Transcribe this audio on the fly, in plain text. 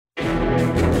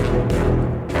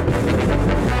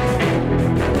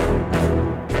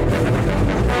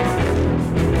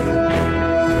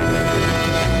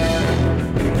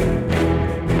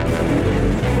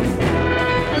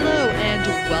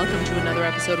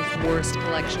of Worst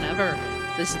Collection Ever.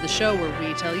 This is the show where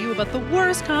we tell you about the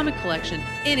worst comic collection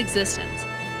in existence.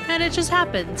 And it just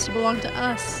happens to belong to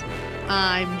us.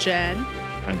 I'm Jen.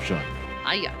 I'm Sean.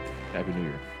 Hiya. Happy New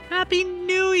Year. Happy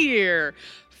New Year.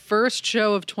 First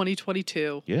show of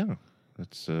 2022. Yeah,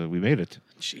 that's we made it.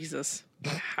 Jesus.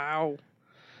 How?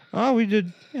 Oh, we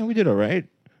did all right.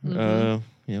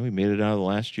 Mm-hmm. We made it out of the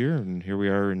last year, and here we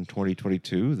are in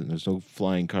 2022. Then there's no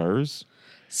flying cars.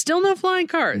 Still no flying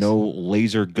cars. No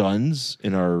laser guns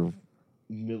in our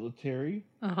military.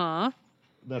 Uh-huh.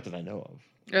 Not that I know of.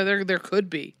 There could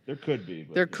be. There could be.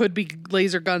 But There could be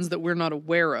laser guns that we're not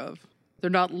aware of. They're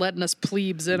not letting us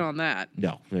plebes in on that.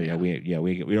 No. We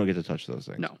don't get to touch those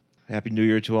things. No. Happy New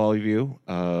Year to all of you.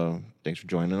 Thanks for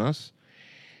joining us.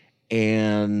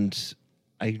 And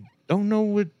I don't know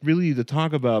what really to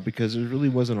talk about because there really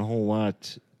wasn't a whole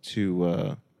lot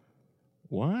to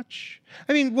watch.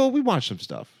 I mean, well, we watched some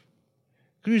stuff.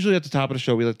 Usually at the top of the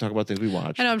show, we like to talk about things we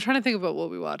watched. I know, I'm trying to think about what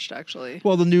we watched, actually.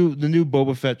 Well, the new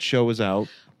Boba Fett show is out.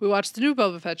 We watched the new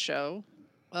Boba Fett show.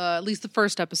 At least the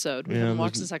first episode. We haven't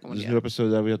watched the second one yet. There's a new episode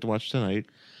that we have to watch tonight.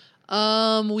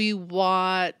 We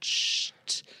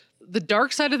watched the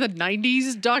Dark Side of the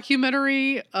 90s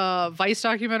documentary, Vice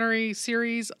documentary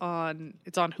series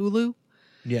it's on Hulu.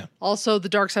 Yeah. Also, The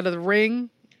Dark Side of the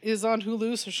Ring is on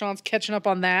Hulu, so Sean's catching up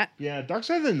on that. Yeah, Dark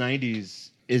Side of the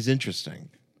 90s is interesting.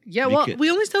 Yeah, we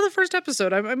only saw the first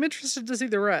episode. I'm interested to see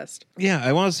the rest. Yeah,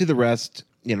 I want to see the rest.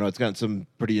 You know, it's got some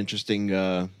pretty interesting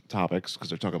topics because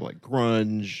they're talking about like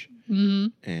grunge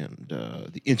and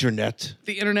the internet.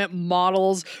 The internet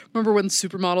models. Remember when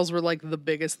supermodels were like the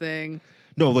biggest thing?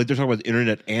 No, like they're talking about the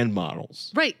internet and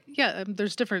models. Right. Yeah.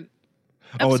 There's different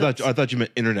episodes. I thought you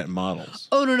meant internet models.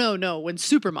 Oh, no. When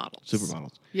supermodels.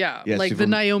 Supermodels. Yeah. Like the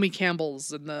Naomi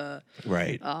Campbells and the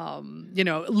right.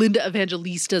 Linda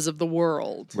Evangelistas of the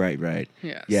world. Right.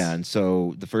 Yes. Yeah, and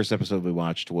so the first episode we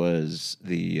watched was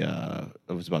it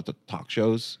was about the talk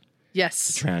shows.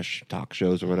 Yes. The trash talk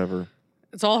shows or whatever.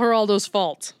 It's all Geraldo's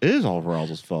fault. It is all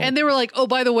Geraldo's fault. And they were like, oh,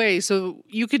 by the way, so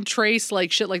you can trace like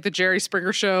shit like the Jerry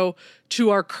Springer show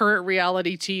to our current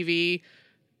reality TV,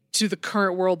 to the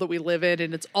current world that we live in.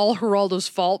 And it's all Geraldo's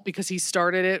fault because he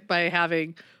started it by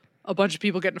having a bunch of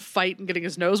people get in a fight and getting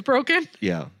his nose broken.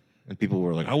 Yeah. And people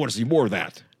were like, I want to see more of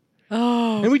that.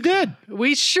 Oh. And we did.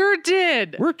 We sure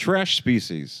did. We're a trash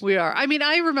species. We are. I mean,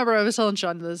 I remember I was telling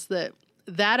Sean this,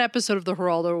 that episode of the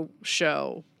Geraldo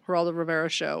Rivera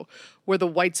show, where the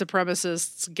white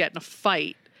supremacists get in a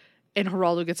fight and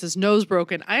Geraldo gets his nose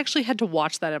broken. I actually had to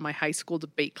watch that in my high school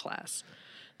debate class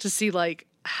to see like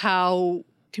how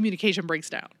communication breaks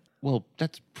down. Well,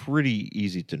 that's pretty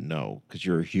easy to know because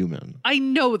you're a human. I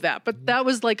know that, but that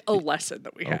was like a lesson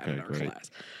that we had in our class.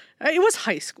 It was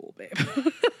high school, babe.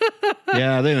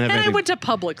 Yeah, they didn't have and anything. I went to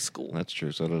public school. That's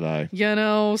true. So did I.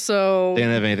 So they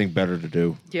didn't have anything better to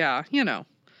do. Yeah,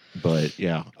 But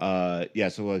yeah,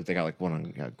 So like, they got like one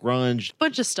on grunge,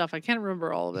 bunch of stuff. I can't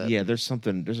remember all of it. Yeah, there's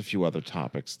a few other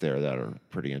topics there that are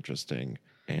pretty interesting,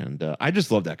 and I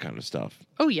just love that kind of stuff.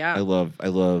 Oh yeah, I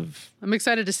love. I'm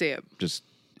excited to see it. Just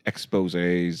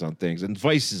exposés on things, and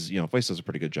Vice does a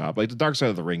pretty good job. Like the Dark Side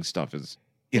of the Ring stuff is,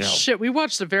 shit. We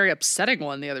watched a very upsetting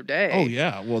one the other day. Oh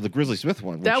yeah, well the Grizzly Smith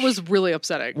one. That was really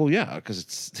upsetting. Well, yeah,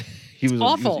 because he was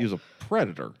awful. He was a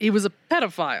predator. He was a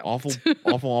pedophile.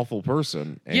 Awful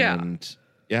person. And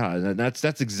and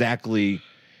that's exactly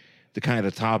the kind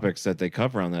of topics that they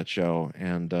cover on that show.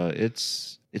 And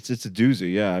it's a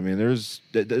doozy. Yeah, I mean, there's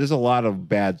a lot of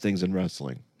bad things in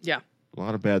wrestling. Yeah, a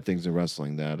lot of bad things in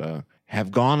wrestling that have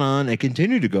gone on and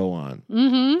continue to go on.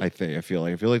 Mm-hmm. I feel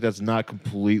like that's not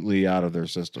completely out of their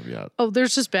system yet. Oh,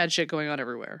 there's just bad shit going on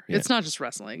everywhere. Yeah. It's not just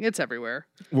wrestling; it's everywhere.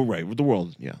 Well, right, the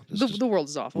world, yeah. The world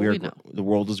is awful. We know. The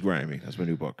world is grimy. That's my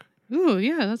new book. Ooh,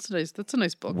 yeah, that's nice. That's a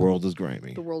nice book. The world is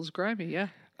grimy. The world is grimy. Yeah.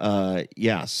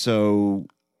 Yeah. So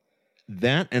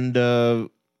that and we'll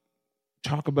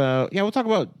talk about. What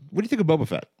do you think of Boba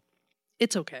Fett?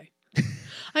 It's okay.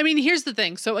 I mean, here's the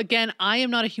thing. So again, I am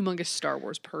not a humongous Star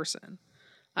Wars person.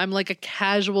 I'm like a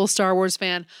casual Star Wars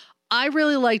fan. I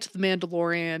really liked The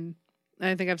Mandalorian. And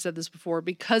I think I've said this before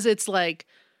because it's like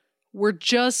we're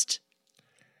just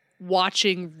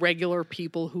watching regular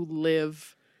people who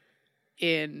live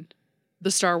in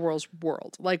the Star Wars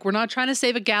world. Like we're not trying to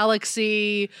save a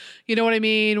galaxy. You know what I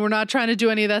mean? We're not trying to do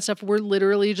any of that stuff. We're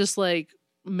literally just like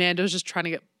Mando's just trying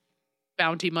to get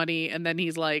bounty money. And then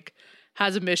he's like,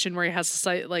 has a mission where he has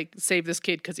to like save this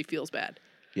kid because he feels bad.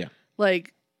 Yeah.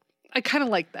 Like, I kind of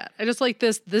like that. I just like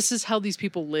this. This is how these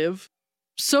people live.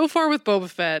 So far with Boba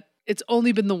Fett, it's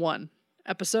only been the one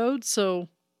episode, so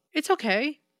it's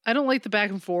okay. I don't like the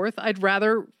back and forth. I'd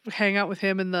rather hang out with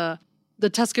him in the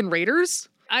Tusken Raiders.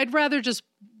 I'd rather just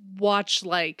watch,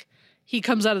 like, he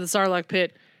comes out of the Sarlacc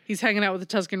pit, he's hanging out with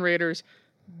the Tusken Raiders,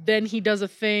 then he does a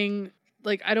thing.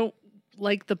 Like, I don't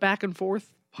like the back and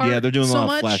forth part. Yeah, they're doing so a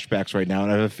lot of much. flashbacks right now,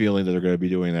 and I have a feeling that they're going to be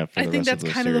doing that for I the think rest of that's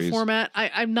the kind of series. the format.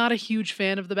 I'm not a huge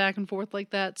fan of the back and forth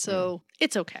like that, so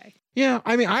it's okay. Yeah,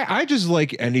 I mean, I just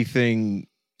like anything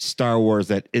Star Wars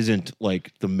that isn't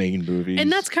like the main movies.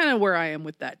 And that's kind of where I am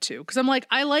with that too, because I'm like,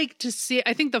 I like to see.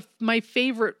 I think my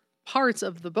favorite parts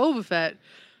of the Boba Fett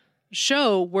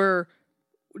show were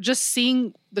just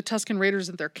seeing the Tusken Raiders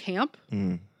at their camp,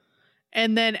 and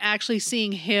then actually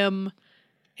seeing him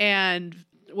and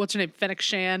what's her name, Fennec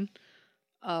Shan,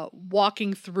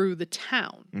 walking through the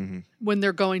town when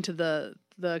they're going to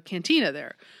the cantina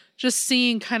there. Just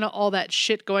seeing kind of all that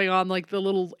shit going on, like the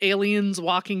little aliens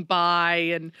walking by,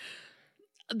 and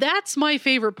that's my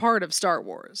favorite part of Star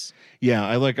Wars. Yeah,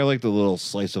 I like the little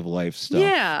slice of life stuff.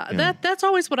 Yeah, that's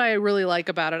always what I really like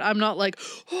about it. I'm not like,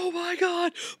 oh my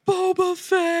god, Boba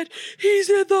Fett, he's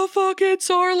in the fucking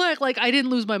Sarlacc. Like, I didn't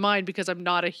lose my mind because I'm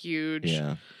not a huge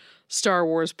Star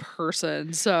Wars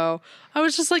person. So I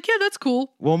was just like, yeah, that's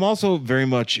cool. Well, I'm also very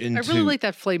much into... I really like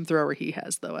that flamethrower he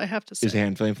has, though, I have to say. His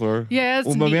hand flamethrower? Yeah, it's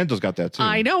well, neat. Mando's got that, too.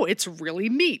 I know, it's really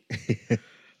neat.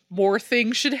 More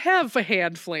things should have a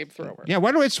hand flamethrower. Yeah,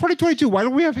 it's 2022. Why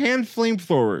don't we have hand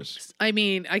flamethrowers? I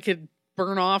mean, I could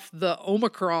burn off the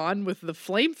Omicron with the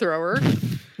flamethrower.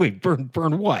 Wait, burn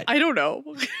what? I don't know.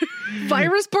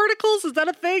 Virus particles? Is that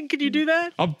a thing? Can you do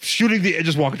that? I'm shooting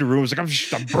just walking to rooms like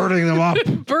I'm burning them up.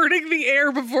 Burning the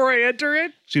air before I enter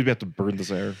it? Excuse me, I have to burn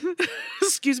this air.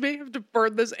 Excuse me, I have to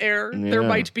burn this air. Yeah. There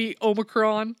might be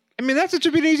Omicron. I mean, that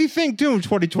should be an easy thing, too.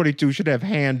 2022 should have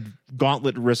hand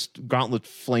gauntlet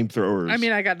flamethrowers. I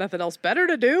mean, I got nothing else better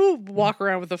to do. Walk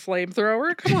around with a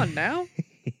flamethrower. Come on now.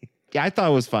 Yeah, I thought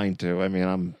it was fine, too. I mean,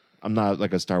 I'm not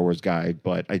like a Star Wars guy,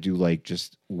 but I do like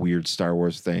just weird Star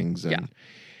Wars things. And,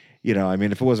 you know, I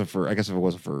mean, if it wasn't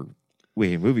for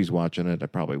we movies watching it, I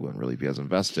probably wouldn't really be as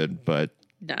invested, but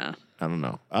nah. I don't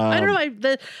know. I don't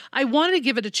know. I wanted to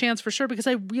give it a chance for sure because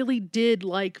I really did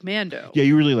like Mando. Yeah,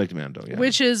 you really liked Mando, yeah.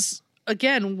 Which is,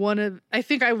 again, I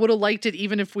think I would have liked it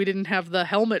even if we didn't have the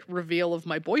helmet reveal of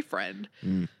my boyfriend.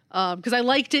 Because I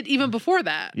liked it even before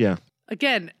that. Yeah.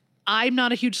 Again, I'm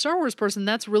not a huge Star Wars person.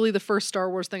 That's really the first Star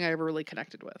Wars thing I ever really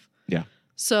connected with. Yeah.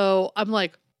 So I'm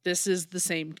like, this is the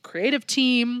same creative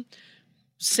team,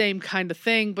 same kind of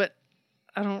thing, but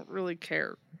I don't really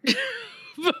care.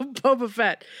 Boba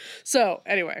Fett. So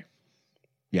anyway.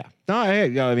 Yeah. No,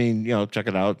 I mean, you know, check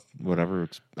it out. Whatever.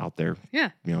 It's out there.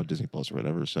 Yeah. You know, Disney Plus or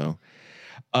whatever. So,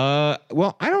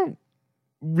 well, I don't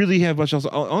really have much else.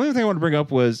 The only thing I want to bring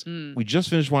up was we just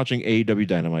finished watching AEW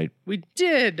Dynamite. We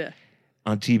did.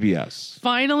 On TBS.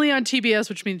 Finally on TBS,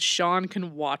 which means Sean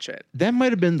can watch it. That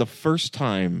might have been the first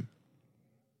time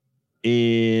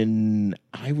in,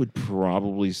 I would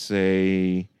probably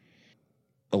say,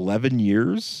 11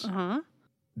 years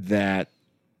that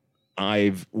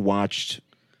I've watched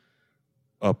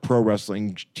a pro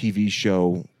wrestling TV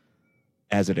show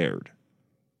as it aired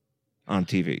on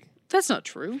TV. That's not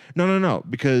true. No,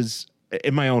 because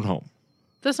in my own home.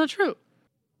 That's not true.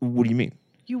 What do you mean?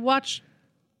 You watch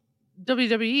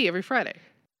WWE every Friday.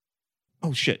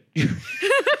 Oh, shit.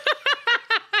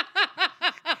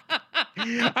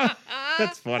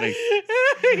 That's funny.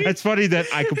 It's funny that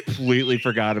I completely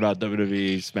forgot about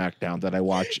WWE SmackDown that I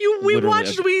watched.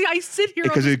 I sit here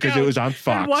because it was on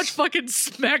Fox. And watch fucking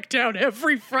SmackDown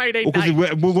every Friday night.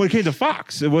 When it came to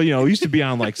Fox, well, you know, it used to be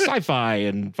on like Sci-Fi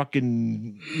and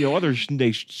fucking, you know, other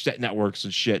set networks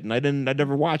and shit. And I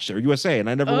never watched it, or USA, and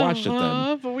I never watched it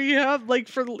then. But we have like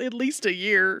for at least a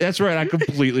year. That's right. I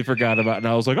completely forgot about it. And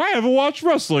I was like, I haven't watched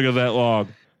wrestling in that long.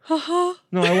 No,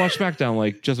 I watch SmackDown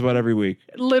like just about every week.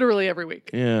 Literally every week.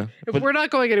 Yeah. If we're not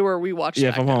going anywhere, we watch SmackDown. Yeah,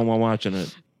 if I'm home, I'm watching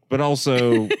it. But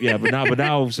also, but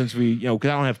now since we, you know, because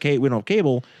I don't have we don't have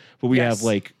cable, but we have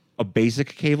like a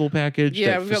basic cable package.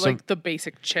 Yeah, we've got like the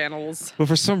basic channels. But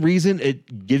for some reason,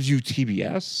 it gives you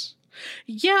TBS.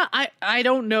 Yeah, I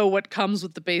don't know what comes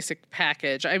with the basic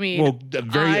package. I mean, well,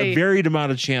 a varied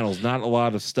amount of channels, not a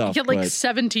lot of stuff. Yeah, like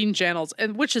 17 channels,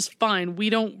 and which is fine. We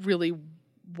don't really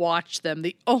watch them.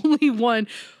 The only one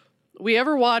we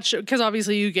ever watch, because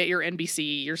obviously you get your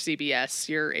NBC, your CBS,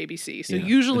 your ABC. So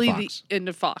usually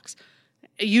into Fox.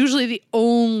 Usually the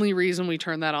only reason we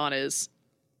turn that on is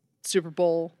Super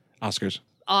Bowl, Oscars,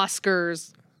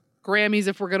 Grammys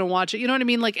if we're gonna watch it. You know what I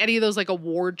mean? Like any of those like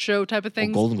award show type of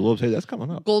things. Golden Globes, hey, that's coming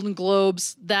up. Golden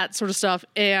Globes, that sort of stuff.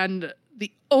 And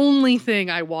the only thing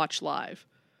I watch live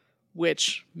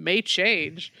which may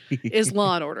change, is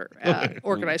Law and Order,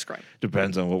 organized crime.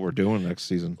 Depends on what we're doing next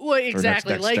season. Well,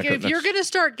 exactly. If you're going to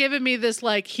start giving me this,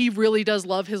 like, he really does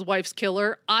love his wife's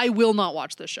killer, I will not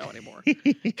watch this show anymore.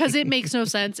 Because it makes no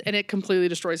sense and it completely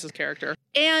destroys his character.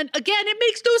 And again, it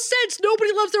makes no sense.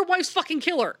 Nobody loves their wife's fucking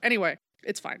killer. Anyway,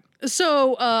 it's fine.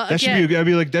 So, that'd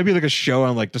be like a show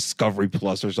on like Discovery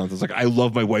Plus or something. It's like, I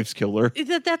love my wife's killer.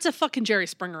 That's a fucking Jerry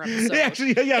Springer episode.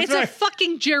 Actually, yeah, it's a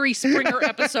fucking Jerry Springer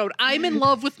episode. I'm in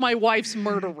love with my wife's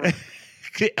murderer.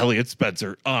 Elliot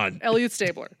Spencer on. Elliot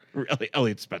Stabler.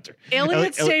 Elliot Spencer.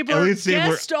 Elliot Stabler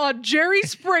guest on Jerry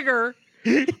Springer.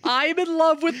 I'm in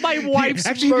love with my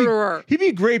wife's murderer. He'd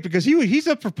be great because he's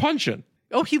up for punching.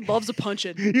 Oh, he loves a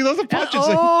punching. He loves a punching.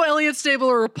 Elliot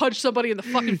Stabler will punch somebody in the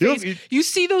fucking face. You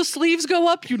see those sleeves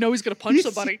go up, you know he's going to punch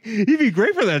somebody. He'd be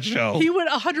great for that show. He would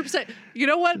 100%. You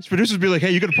know what? His producers would be like,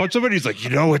 hey, you going to punch somebody? He's like, you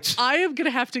know it. I am going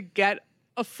to have to get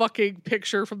a fucking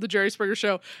picture from the Jerry Springer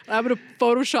show. I'm going to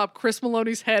Photoshop Chris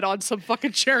Maloney's head on some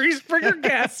fucking Jerry Springer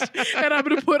guest. And I'm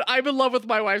going to put, I'm in love with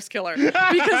my wife's killer. Because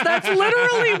that's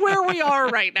literally where we are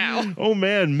right now. Oh,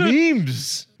 man.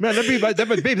 Memes. Man,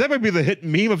 that might be the hit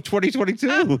meme of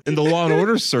 2022 in the Law and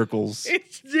Order circles.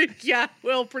 Yeah,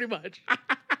 well, pretty much.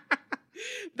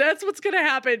 That's what's going to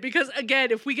happen because, again,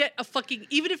 if we get a fucking,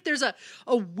 even if there's a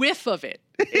whiff of it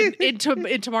in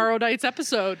tomorrow night's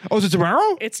episode. Oh, is it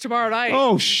tomorrow? It's tomorrow night.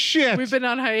 Oh, shit. We've been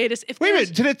on hiatus. Wait a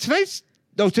minute. Today's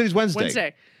Wednesday.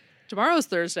 Wednesday. Tomorrow's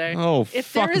Thursday. Oh, if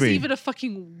fuck there is me. even a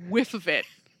fucking whiff of it,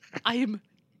 I am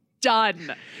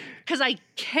done. Because I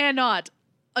cannot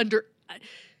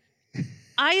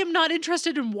I am not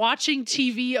interested in watching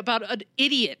TV about an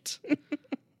idiot.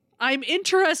 I'm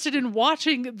interested in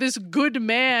watching this good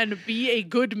man be a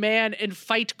good man and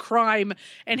fight crime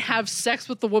and have sex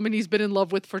with the woman he's been in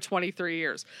love with for 23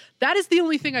 years. That is the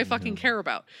only thing I fucking care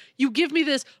about. You give me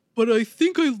this, but I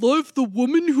think I love the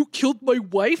woman who killed my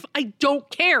wife. I don't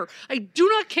care. I do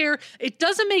not care. It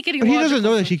doesn't make any sense. He doesn't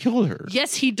know that she killed her.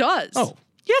 Yes, he does. Oh.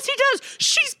 Yes, he does.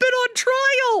 She's been on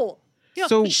trial. You know,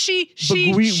 So, she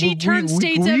but turned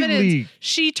state's evidence. really-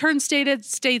 She turned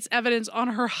state's evidence on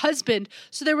her husband.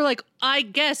 So they were like, I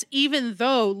guess even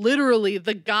though literally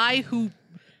the guy who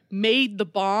made the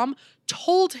bomb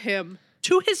told him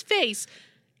to his face,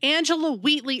 Angela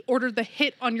Wheatley ordered the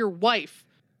hit on your wife.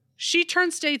 She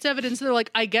turned state's evidence. And they're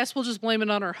like, I guess we'll just blame it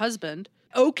on her husband.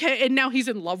 Okay, and now he's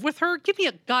in love with her? Give me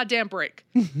a goddamn break.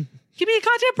 Give me a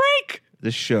goddamn break.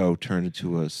 This show turned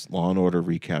into a Law and Order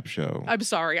recap show. I'm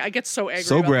sorry. I get so angry.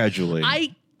 So gradually.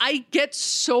 I get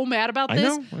so mad about this.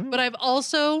 I know. But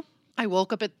I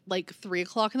woke up at like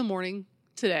 3:00 in the morning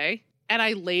today and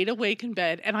I laid awake in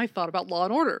bed and I thought about Law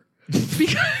and Order.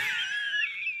 Because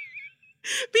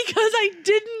I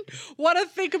didn't want to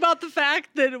think about the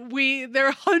fact that there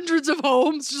are hundreds of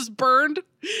homes just burned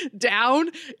down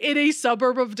in a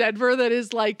suburb of Denver that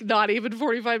is like not even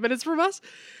 45 minutes from us.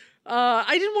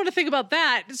 I didn't want to think about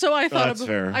that, so I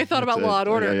thought about Law and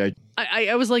Order.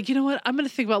 I was like, you know what? I'm going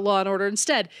to think about Law and Order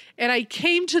instead, and I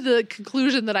came to the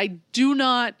conclusion that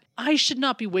I should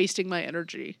not be wasting my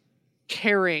energy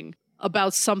caring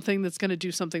about something that's going to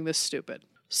do something this stupid.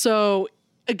 So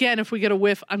again, if we get a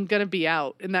whiff, I'm going to be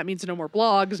out, and that means no more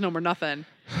blogs, no more nothing,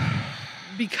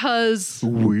 because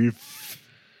Weef.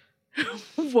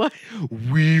 What?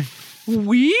 Weef.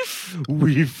 Weef?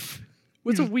 Weef.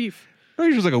 What's a weef? Oh,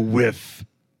 you're just like a whiff.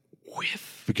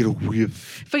 Whiff. If I get a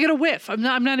whiff. If I get a whiff, I'm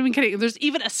not even kidding. If there's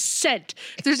even a scent,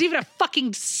 if there's even a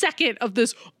fucking second of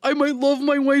this, I might love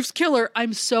my wife's killer,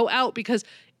 I'm so out because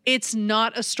it's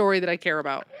not a story that I care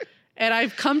about. And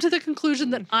I've come to the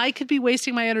conclusion that I could be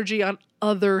wasting my energy on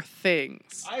other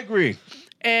things. I agree.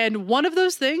 And one of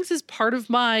those things is part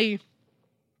of my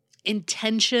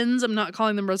intentions. I'm not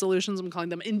calling them resolutions. I'm calling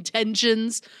them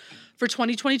intentions for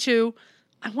 2022.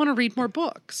 I want to read more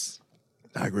books.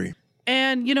 I agree.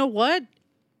 And you know what?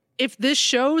 If this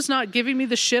show's not giving me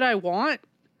the shit I want,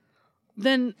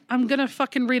 then I'm going to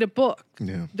fucking read a book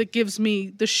that gives me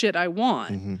the shit I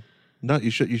want. Mm-hmm. No,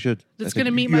 you should. That's going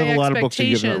to meet you my have a lot of books that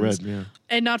you expectations have not read. Yeah.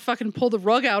 and not fucking pull the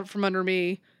rug out from under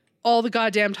me all the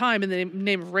goddamn time in the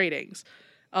name of ratings.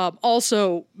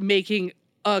 Also making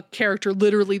a character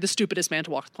literally the stupidest man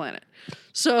to walk the planet.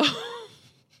 So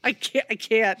I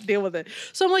can't deal with it.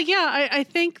 So I'm like, yeah, I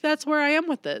think that's where I am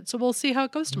with it. So we'll see how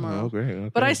it goes tomorrow. Oh, great. Okay.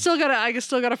 But I still gotta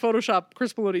Photoshop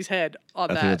Chris Maloney's head on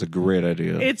that. I think that's a great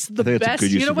idea. It's the best.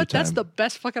 You know what? That's the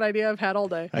best fucking idea I've had all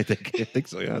day. I think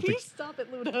so. Yeah. Can you stop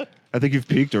it, Luna? I think you've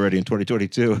peaked already in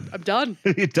 2022. I'm done.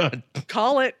 You're done.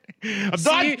 Call it. I'm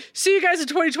done. See you guys in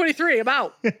 2023. I'm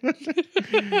out.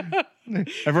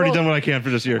 I've already done what I can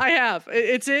for this year. I have.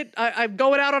 It's it. I'm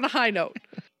going out on a high note.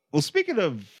 Well, speaking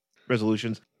of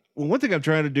resolutions, one thing I'm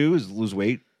trying to do is lose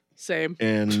weight. Same.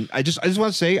 And I just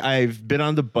want to say I've been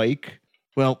on the bike.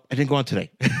 Well, I didn't go on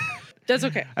today. That's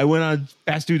okay. I went on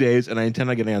past 2 days, and I intend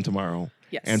on getting on tomorrow.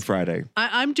 Yes. And Friday.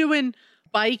 I'm doing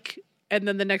bike, and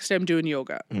then the next day I'm doing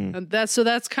yoga. And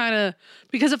that's kind of,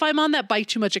 because if I'm on that bike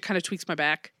too much, it kind of tweaks my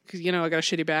back, because I got a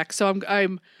shitty back. So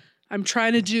I'm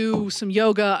trying to do some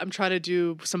yoga. I'm trying to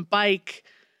do some bike.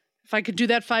 If I could do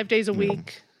that 5 days a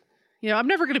week, I'm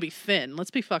never going to be thin.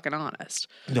 Let's be fucking honest.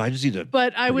 No, I just need to.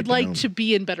 But I would like to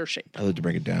be in better shape. I like to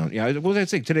bring it down. Yeah, what was I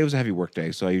saying? Today was a heavy work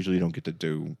day, so I usually don't get to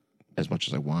do as much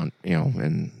as I want,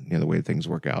 and the way things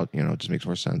work out, it just makes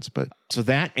more sense. But so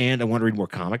that, and I want to read more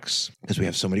comics, because we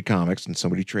have so many comics and so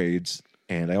many trades.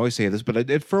 And I always say this, but I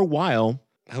did for a while.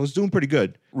 I was doing pretty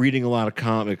good reading a lot of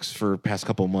comics for past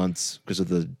couple of months because of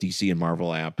the DC and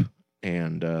Marvel app.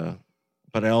 And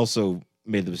but I also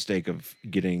made the mistake of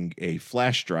getting a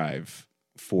flash drive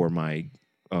for my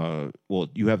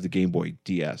you have the Game Boy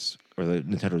DS or the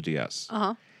Nintendo DS.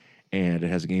 Uh-huh. And it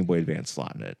has a Game Boy Advance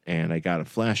slot in it. And I got a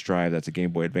flash drive that's a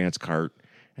Game Boy Advance cart,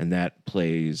 and that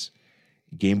plays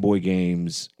Game Boy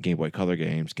games, Game Boy Color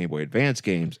games, Game Boy Advance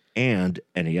games, and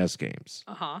NES games.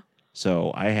 Uh-huh.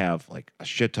 So I have like a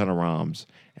shit ton of ROMs,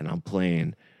 and I'm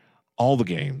playing all the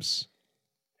games,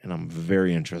 and I'm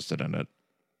very interested in it.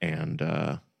 And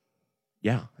I'm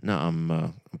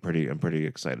pretty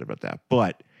excited about that.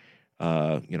 But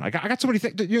I got so many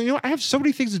things. I have so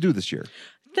many things to do this year.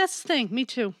 That's the thing. Me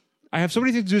too. I have so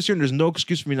many things to do this year, and there's no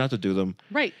excuse for me not to do them.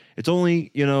 Right. It's only,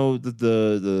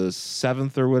 the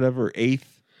 7th or whatever, 8th,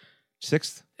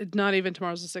 6th? It's not even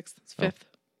tomorrow's the 6th. It's 5th.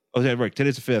 Oh, yeah, right.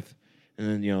 Today's the 5th.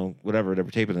 And then, whatever, we're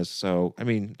taping this. So, I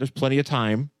mean, there's plenty of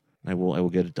time. I will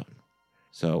get it done.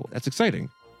 So, that's exciting.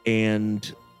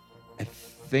 And I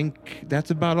think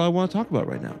that's about all I want to talk about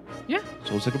right now. Yeah.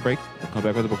 So, let's take a break. We'll come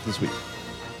back with the book this week.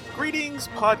 Greetings,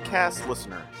 podcast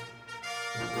listener.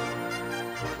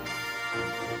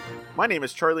 My name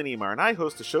is Charlie Niemeyer, and I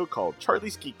host a show called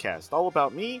Charlie's Geekcast, all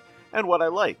about me and what I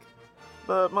like.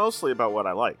 But mostly about what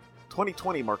I like.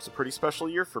 2020 marks a pretty special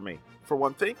year for me. For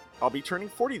one thing, I'll be turning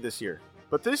 40 this year.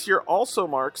 But this year also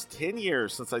marks 10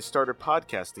 years since I started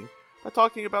podcasting by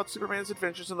talking about Superman's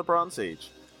adventures in the Bronze Age.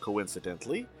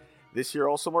 Coincidentally, this year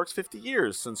also marks 50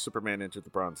 years since Superman entered the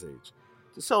Bronze Age.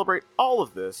 To celebrate all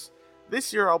of this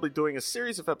year I'll be doing a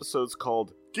series of episodes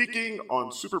called Geeking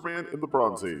on Superman in the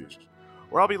Bronze Age,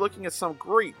 where I'll be looking at some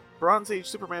great Bronze Age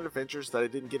Superman adventures that I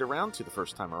didn't get around to the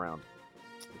first time around.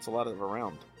 It's a lot of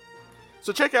around.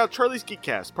 So check out Charlie's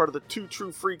Geekcast, part of the Two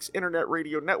True Freaks internet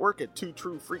radio network at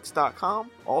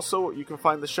twotruefreaks.com. Also, you can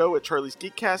find the show at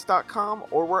charliesgeekcast.com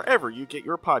or wherever you get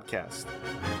your podcast.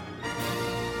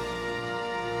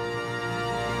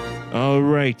 All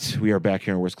right, we are back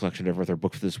here in Worst Collection Ever with our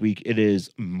book for this week. It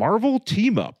is Marvel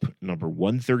Team Up, number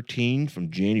 113 from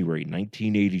January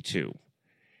 1982.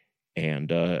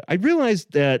 And I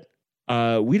realized that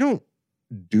we don't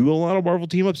do a lot of Marvel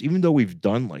Team Ups, even though we've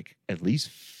done like at least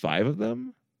 5 of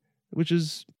them, which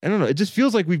is, I don't know, it just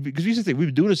feels like because we used to think we've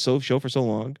been doing a show for so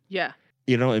long. Yeah.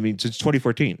 Since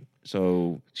 2014.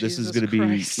 So this is going to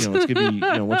be, it's going to be,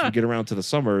 once we get around to the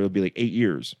summer, it'll be like 8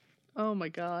 years. Oh my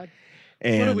God.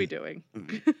 And, what are we doing?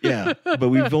 Yeah, but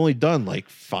we've only done like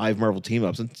 5 Marvel Team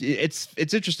Ups. And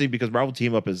it's interesting because Marvel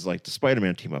Team Up is like the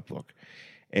Spider-Man Team Up book.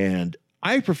 And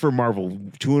I prefer Marvel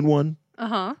 2-in-1.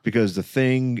 Uh-huh. Because the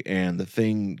Thing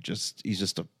he's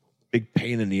just a big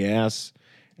pain in the ass.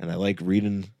 And I like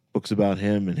reading books about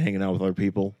him and hanging out with other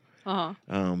people. Uh-huh.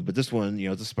 But this one,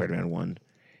 it's a Spider-Man one.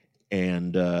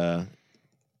 And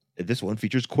this one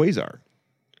features Quasar.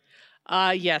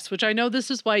 Yes, which I know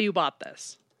this is why you bought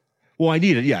this. Well, I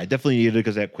need it. Yeah, I definitely needed it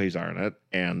because I had Quasar in it.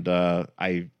 And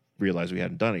I realized we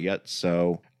hadn't done it yet.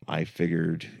 So I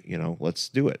figured, let's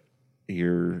do it.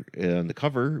 Here on the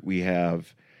cover, we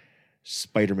have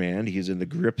Spider-Man. He's in the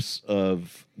grips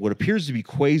of what appears to be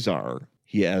Quasar.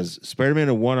 He has Spider-Man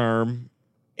in one arm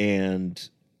and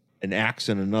an axe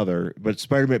in another. But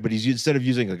Spider-Man, but he's instead of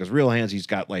using like his real hands, he's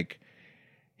got like,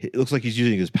 it looks like he's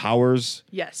using his powers.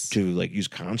 Yes. To like use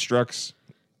constructs.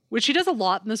 Which he does a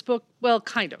lot in this book. Well,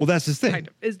 kind of. Well, that's his thing. Kind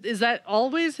of. Is that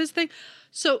always his thing?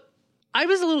 So I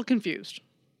was a little confused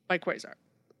by Quasar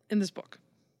in this book.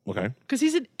 Okay. Because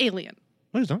he's an alien.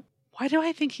 No, he's not. Why do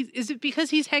I think is it because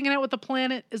he's hanging out with the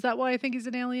planet? Is that why I think he's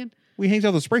an alien? He hangs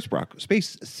out with space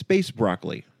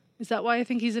broccoli. Is that why I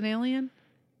think he's an alien?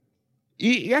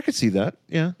 Yeah, I could see that.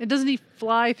 Yeah. And doesn't he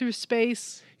fly through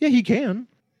space? Yeah, he can.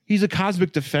 He's a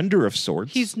cosmic defender of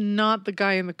sorts. He's not the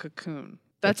guy in the cocoon.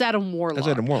 That's Adam Warlock. That's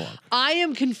Adam Warlock. I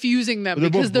am confusing them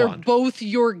But because they're they're both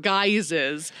your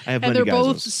guises. I have and many they're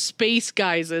both guises. space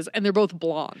guises, and they're both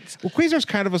blondes. Well, Quasar's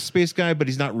kind of a space guy, but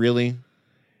he's not really.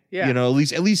 Yeah. You know,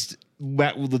 at least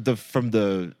from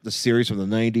the series from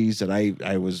the 90s that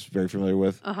I was very familiar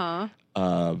with. Uh-huh.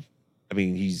 I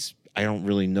mean, I don't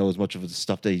really know as much of the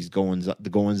stuff that the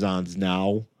goings-ons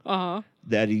now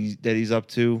that he's up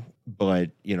to. But,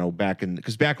 you know, back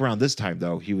around this time,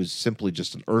 though, he was simply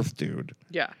just an Earth dude.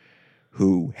 Yeah.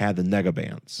 Who had the Nega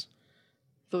bands.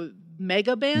 The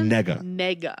mega band?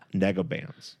 Nega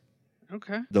bands.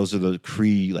 Okay. Those are the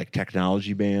Kree, like,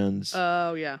 technology bands.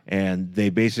 Oh, yeah. And they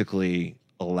basically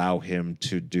allow him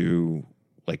to do,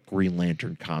 like, Green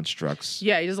Lantern constructs.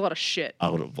 Yeah, he does a lot of shit.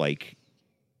 Out of, like,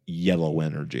 yellow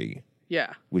energy.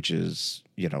 Yeah. Which is,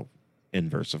 you know,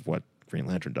 inverse of what Green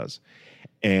Lantern does.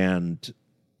 And,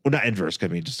 well, not inverse, I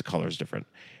mean, just the color is different.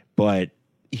 But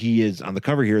he is, on the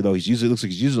cover here, though, it looks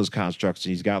like he's using those constructs,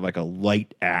 and he's got, like, a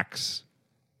light axe,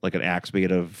 like an axe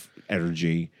made of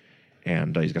energy,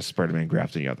 and he's got Spider-Man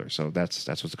grafted on the other. So that's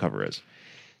what the cover is.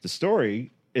 The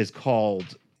story is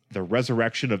called The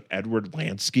Resurrection of Edward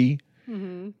Lansky.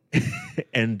 Mm-hmm.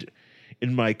 And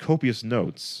in my copious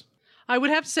notes, I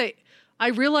would have to say, I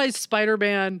realized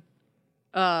Spider-Man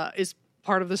is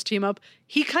part of this team up.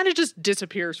 He kind of just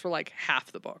disappears for like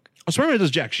half the book. Oh, Spider-Man does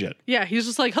jack shit. Yeah, he's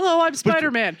just like, hello, I'm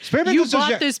Spider-Man. Spider-Man you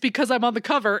bought this because I'm on the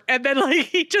cover. And then like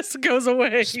he just goes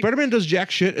away. Spider-Man does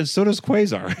jack shit, and so does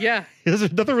Quasar. Yeah.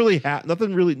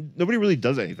 Nobody really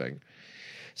does anything.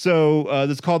 So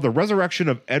this is called The Resurrection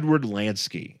of Edward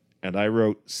Lansky. And I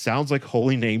wrote, sounds like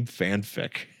holy name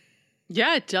fanfic.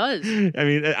 Yeah, it does. I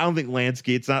mean, I don't think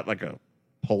Lansky, it's not like a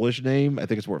Polish name. I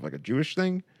think it's more of like a Jewish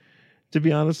thing, to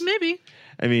be honest. Maybe.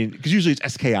 I mean, because usually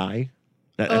it's SKI,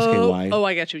 not SKY. Oh,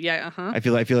 I get you. Yeah, uh-huh. I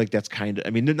feel like that's kind of,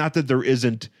 I mean, not that there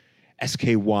isn't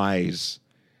SKYs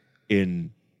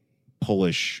in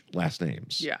Polish last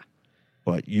names. Yeah.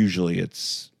 But usually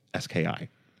it's SKI.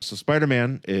 So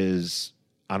Spider-Man is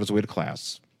on his way to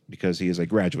class because he is a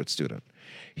graduate student.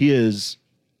 He is,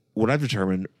 what I've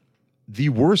determined, the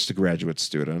worst graduate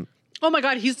student. Oh my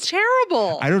God, he's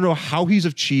terrible. I don't know how he's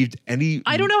achieved any.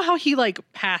 I don't know how he like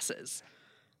passes.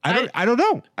 I don't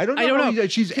know. I don't know how he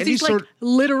achieves any he's sort. Like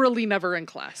literally never in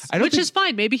class, which is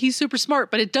fine. Maybe he's super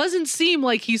smart, but it doesn't seem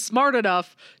like he's smart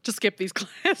enough to skip these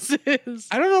classes.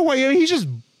 I don't know why. I mean, he's just.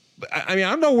 I mean, I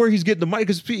don't know where he's getting the money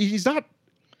because he's not.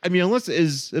 I mean, unless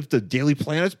if the Daily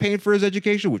Planet's paying for his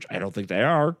education, which I don't think they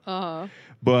are. Uh-huh.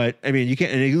 But I mean, you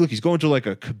can't. And look, he's going to like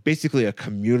basically a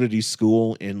community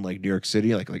school in like New York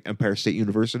City, like Empire State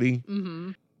University.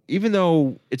 Mm-hmm. Even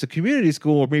though it's a community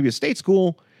school or maybe a state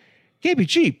school, it can't be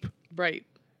cheap, right?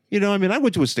 You know, I mean, I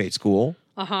went to a state school,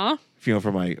 you know,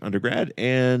 for my undergrad,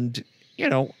 and you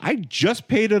know, I just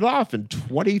paid it off in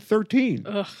 2013.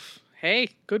 Ugh. Hey,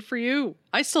 good for you.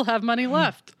 I still have money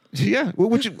left. Yeah,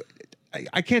 which.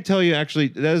 I can't tell you, actually,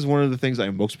 that is one of the things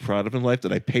I'm most proud of in life,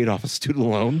 that I paid off a student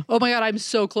loan. Oh my God, I'm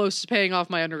so close to paying off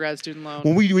my undergrad student loan.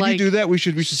 When you do that, we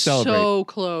should celebrate. So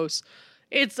close.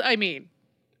 It's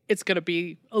going to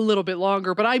be a little bit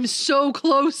longer, but I'm so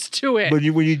close to it. But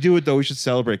when you do it, though, we should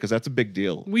celebrate because that's a big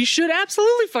deal. We should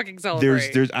absolutely fucking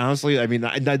celebrate. There's honestly, I mean,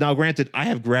 now granted, I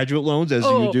have graduate loans, as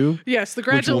you do. Yes, the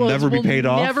graduate loans will never be paid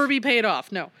off. Never be paid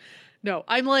off. No.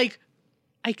 I'm like,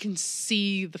 I can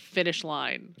see the finish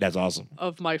line. That's awesome.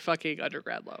 Of my fucking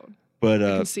undergrad loan. But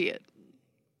I can see it.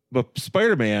 But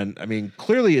Spider-Man, I mean,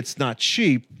 clearly it's not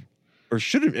cheap, or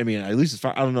shouldn't. I mean, at least as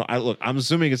far, I don't know. I'm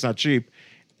assuming it's not cheap,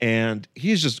 and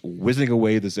he's just whizzing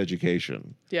away this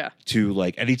education. Yeah. To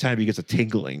like anytime he gets a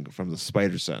tingling from the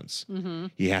spider sense,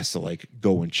 he has to like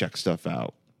go and check stuff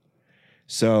out.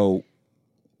 So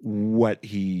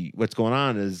what's going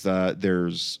on is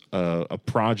there's a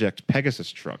Project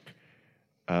Pegasus truck.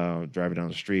 Driving down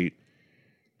the street,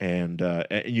 and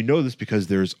you know this because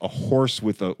there's a horse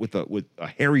with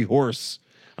a hairy horse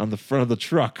on the front of the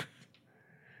truck.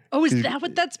 Oh, is that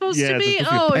what that's supposed to be?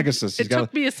 Pegasus. It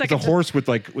took me a second. It's a horse with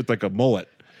like a mullet.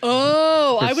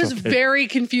 Oh, I was very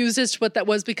confused as to what that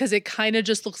was because it kind of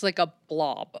just looks like a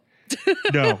blob.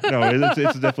 No,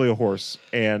 it's definitely a horse,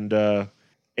 and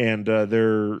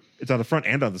it's on the front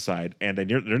and on the side, and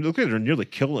they're nearly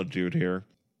killing a dude here.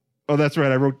 Oh, that's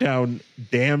right. I wrote down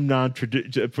damn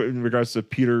non-traditional in regards to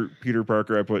Peter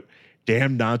Parker. I put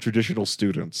damn non-traditional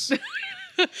students.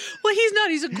 Well, he's not.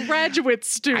 He's a graduate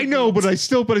student. I know, but I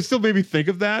still made me think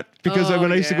of that because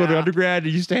when I used to go to undergrad,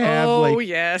 it used to have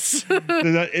yes.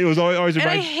 It was always. And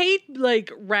I hate like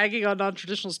ragging on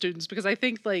non-traditional students because I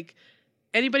think like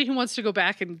anybody who wants to go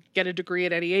back and get a degree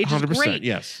at any age is great.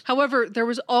 Yes. However, there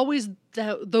was always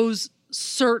those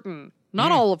certain.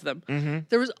 Not all of them. Mm-hmm.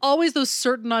 There was always those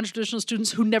certain non-traditional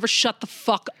students who never shut the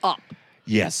fuck up.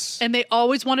 Yes. And they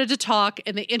always wanted to talk,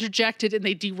 and they interjected, and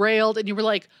they derailed, and you were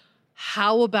like,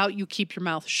 how about you keep your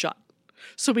mouth shut?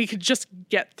 so we could just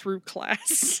get through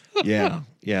class. Yeah.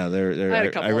 I had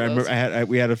a couple I of remember those.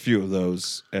 we had a few of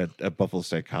those at Buffalo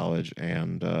State College,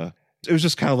 and it was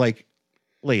just kind of like,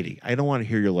 lady, I don't want to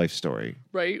hear your life story.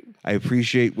 Right. I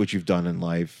appreciate what you've done in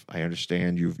life. I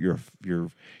understand you've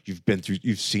been through,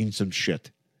 you've seen some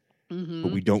shit,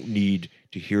 but we don't need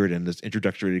to hear it in this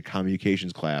introductory to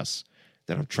communications class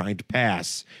that I'm trying to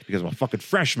pass because I'm a fucking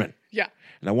freshman Yeah.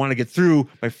 and I want to get through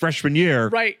my freshman year.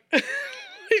 Right.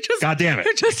 God damn it.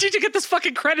 I just need to get this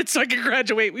fucking credit so I can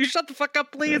graduate. Will you shut the fuck up,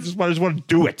 I please? just want to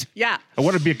do it. Yeah. I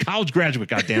want to be a college graduate.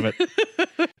 God damn it.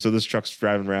 So this truck's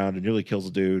driving around and nearly kills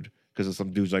a dude because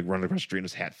some dude's like running across the street and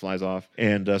his hat flies off.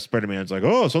 And Spider-Man's like,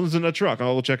 oh, something's in that truck.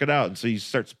 I'll go check it out. And so he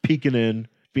starts peeking in,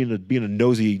 being a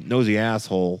nosy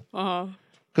asshole.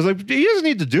 Because like he doesn't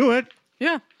need to do it.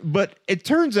 Yeah. But it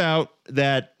turns out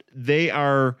that they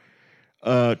are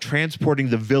transporting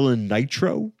the villain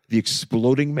Nitro, the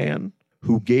exploding man,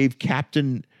 who gave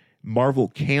Captain Marvel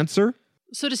cancer.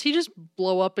 So does he just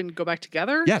blow up and go back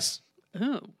together? Yes.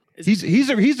 Oh. He's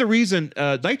the reason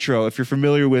Nitro, if you're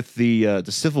familiar with the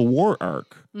Civil War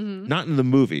arc, not in the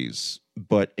movies,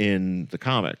 but in the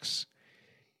comics,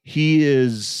 he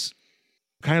is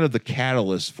kind of the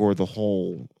catalyst for the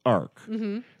whole arc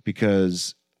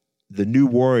because the New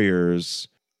Warriors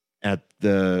or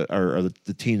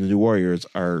the team, the New Warriors,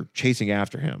 are chasing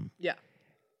after him. Yeah.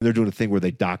 They're doing a thing where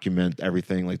they document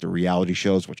everything, like the reality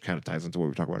shows, which kind of ties into what we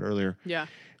were talking about earlier. Yeah.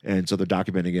 And so they're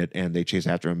documenting it, and they chase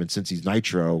after him. And since he's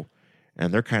Nitro,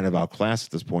 and they're kind of outclassed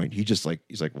at this point, he's like,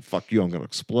 well, fuck you, I'm going to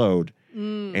explode.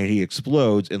 And he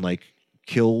explodes and like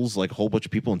kills like a whole bunch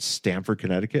of people in Stamford,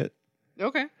 Connecticut,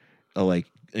 Okay. like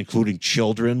including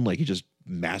children. Like he just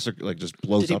just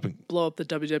blows Did he up and blow up the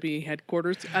WWE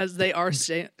headquarters as they are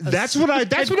that's what I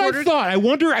thought. I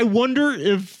wonder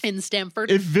if in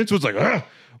Stamford. if Vince was like,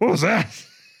 what was that?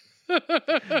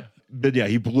 But yeah,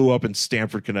 he blew up in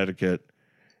Stamford, Connecticut,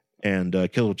 and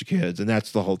killed a bunch of kids, and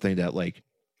that's the whole thing that like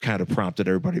kind of prompted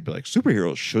everybody to be like,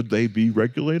 superheroes, should they be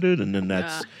regulated? And then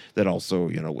that also,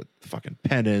 with fucking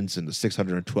penance and the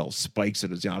 612 spikes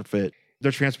in his outfit,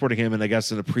 they're transporting him. And I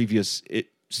guess in a previous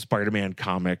Spider-Man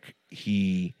comic,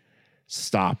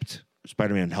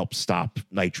 Spider-Man helped stop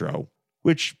Nitro,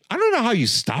 which I don't know how you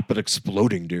stop an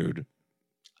exploding dude.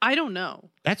 I don't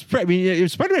know.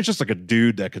 Spider-Man's just like a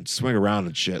dude that can swing around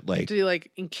and shit. Like, Did he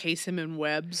like encase him in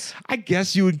webs? I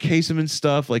guess you encase him in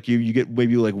stuff. Like you get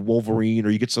maybe like Wolverine, or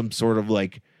you get some sort of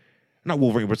like, not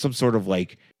Wolverine, but some sort of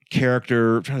like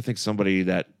character. I'm trying to think of somebody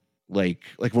that like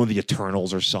one of the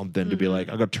Eternals or something to be like,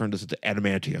 I'm gonna turn this into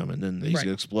adamantium, and then he's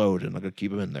gonna explode, and I'm gonna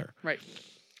keep him in there. Right.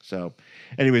 So,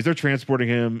 anyways, they're transporting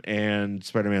him, and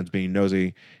Spider-Man's being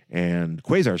nosy, and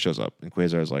Quasar shows up, and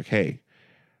Quasar's like, hey,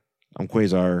 I'm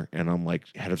Quasar, and I'm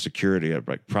like head of security at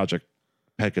like Project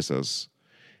Pegasus,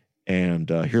 and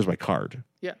here's my card.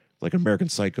 Yeah. Like American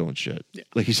Psycho and shit. Yeah.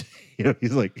 Like he's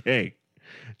like, hey,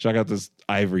 check out this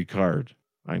ivory card.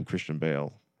 I'm Christian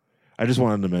Bale. I just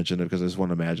wanted to mention it because I just want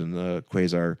to imagine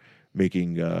Quasar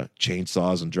making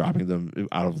chainsaws and dropping them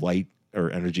out of light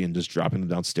or energy and just dropping them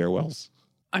down stairwells.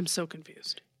 I'm so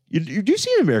confused. Do you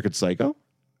see American Psycho?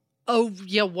 Oh,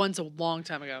 yeah, once a long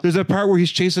time ago. There's that part where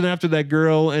he's chasing after that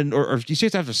girl, or he's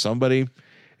chasing after somebody.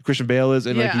 Christian Bale is,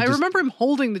 and yeah, I remember him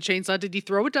holding the chainsaw. Did he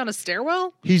throw it down a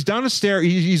stairwell? He's down a stair.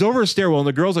 He's over a stairwell, and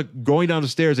the girl's like going down the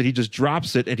stairs, and he just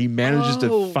drops it, and he manages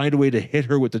to find a way to hit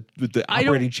her with the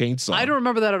operating chainsaw. I don't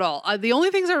remember that at all. The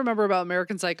only things I remember about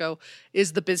American Psycho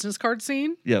is the business card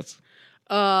scene. Yes.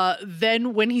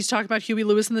 Then when he's talking about Huey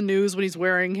Lewis in the news, when he's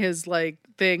wearing his like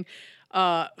thing,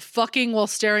 fucking while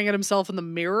staring at himself in the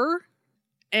mirror.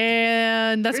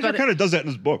 And that's about it. Kind of does that in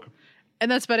his book. And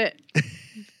that's about it.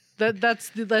 That's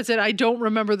it. I don't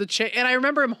remember the chain, and I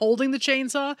remember him holding the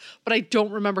chainsaw, but I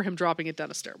don't remember him dropping it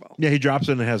down a stairwell. Yeah, he drops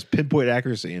it and it has pinpoint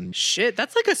accuracy. And shit,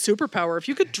 that's like a superpower. If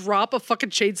you could drop a fucking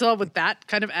chainsaw with that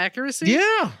kind of accuracy,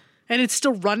 yeah, and it's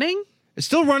still running. It's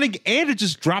still running, and it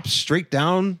just drops straight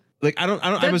down. Like I'm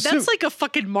assuming that's like a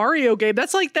fucking Mario game.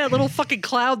 That's like that little fucking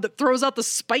cloud that throws out the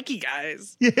spiky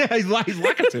guys. Yeah, he's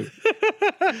Lakitu.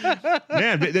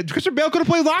 Man, Christian Bale could have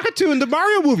played Lakitu in the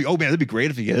Mario movie. Oh man, that'd be great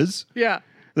if he is. Yeah.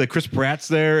 Like Chris Pratt's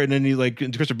there, and then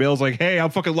Christian Bale's like, "Hey, I'm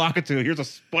fucking Lakitu. Here's a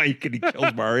spike," and he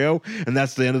kills Mario, and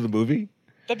that's the end of the movie.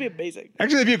 That'd be amazing.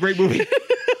 Actually, that'd be a great movie.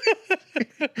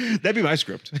 That'd be my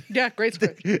script. Yeah, great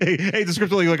script. Hey, the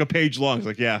script's only like a page long. It's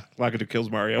like, yeah, Lakitu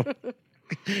kills Mario.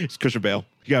 It's Christian Bale.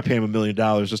 You gotta pay him $1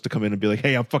 million just to come in and be like,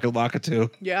 "Hey, I'm fucking Lakitu."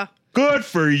 Yeah. Good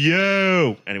for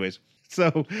you. Anyways, So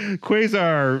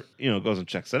Quasar, goes and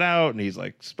checks it out, and he's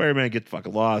like, Spider-Man, get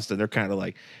fucking lost. And they're kind of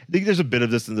like, I think there's a bit of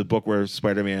this in the book where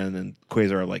Spider-Man and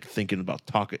Quasar are like thinking about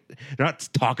talking, they're not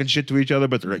talking shit to each other,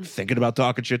 but they're like thinking about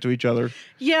talking shit to each other.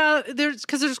 Yeah, there's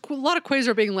a lot of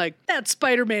Quasar being like, that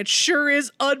Spider-Man sure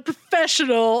is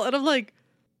unprofessional. And I'm like,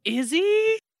 is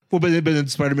he? Well, but then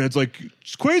Spider-Man's like,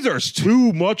 Quasar's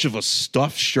too much of a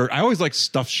stuffed shirt. I always like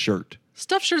stuffed shirt.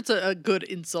 Stuffed shirt's a good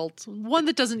insult. One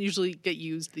that doesn't usually get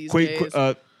used these days.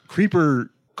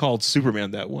 Creeper called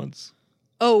Superman that once.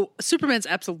 Oh, Superman's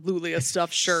absolutely a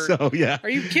stuffed shirt. So, yeah. Are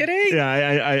you kidding?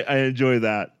 Yeah, I enjoy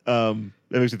that. That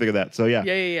makes me think of that. So, yeah.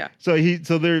 Yeah. So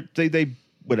they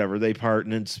whatever, they part,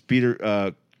 and then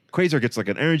Quasar gets like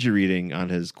an energy reading on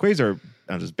his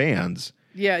bands.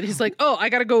 Yeah, and he's like, oh, I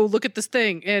gotta go look at this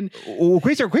thing. And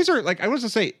Quasar, like I was to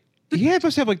say, he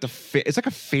must have like it's like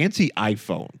a fancy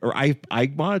iPhone or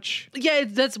iWatch. Yeah,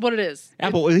 that's what it is.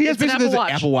 Apple. He has basically an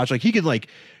Apple Watch. Like he can like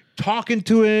talk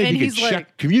into it. And he can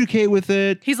communicate with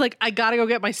it. He's like, I gotta go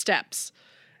get my steps.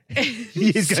 So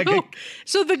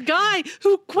the guy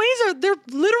who Quasar, they're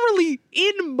literally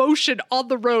in motion on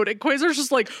the road, and Quasar's just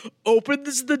like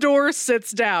opens the door,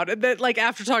 sits down, and then like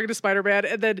after talking to Spider-Man,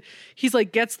 and then he's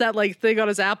like gets that like thing on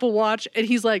his Apple Watch, and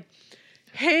he's like,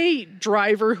 hey,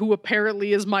 driver, who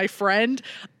apparently is my friend,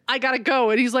 I gotta go.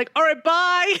 And he's like, all right,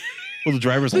 bye. Well, the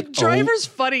driver's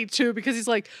funny too, because he's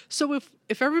like, so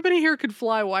if everybody here could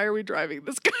fly, why are we driving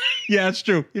this guy? Yeah, it's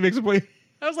true. He makes a point.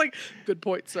 I was like, good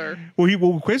point, sir. Well,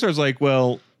 Quasar's like,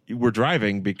 well, we're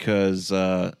driving because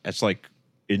it's like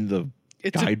in the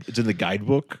it's in the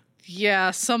guidebook. Yeah,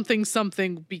 something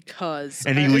because.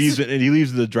 And he leaves it, and he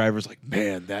leaves the driver's like,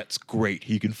 man, that's great.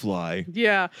 He can fly.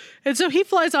 Yeah. And so he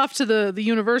flies off to the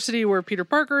university where Peter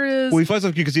Parker is. Well, he flies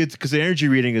off because the energy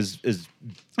reading is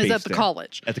at the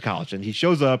college. At the college. And he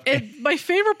shows up. And my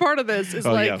favorite part of this is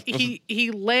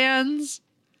he lands.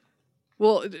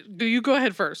 Well, do you go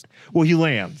ahead first? Well, he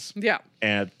lands. Yeah.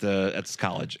 At this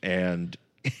college, and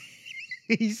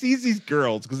he sees these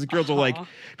girls because the girls are like,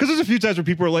 because there's a few times where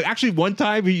people are like, actually one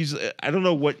time I don't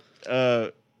know what,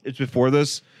 it's before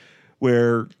this,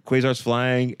 where Quasar's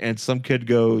flying and somebody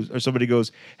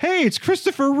goes, hey, it's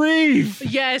Christopher Reeve.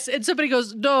 Yes, and somebody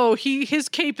goes, no, his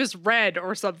cape is red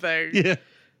or something. Yeah.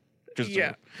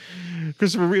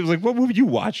 Christopher Reeve was like, what movie are you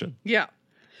watching? Yeah.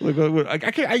 Like,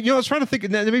 I was trying to think,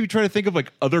 maybe trying to think of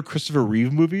like other Christopher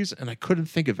Reeve movies, and I couldn't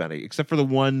think of any except for the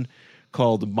one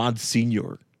called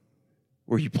Monsignor,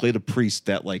 where he played a priest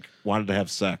that like wanted to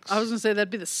have sex. I was gonna say that'd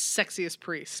be the sexiest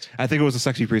priest. I think it was a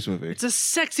sexy priest movie. It's a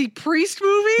sexy priest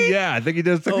movie? Yeah, I think he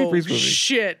does a sexy priest movie.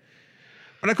 Shit.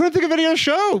 But I couldn't think of any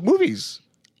other movies.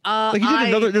 Like he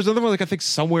did there's another one, like I think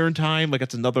Somewhere in Time, like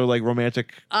it's another like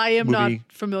romantic I am movie.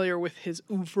 not familiar with his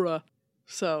oeuvre,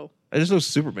 so. I just know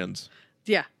Superman's.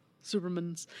 Yeah,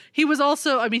 Superman's. He was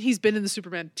also, he's been in the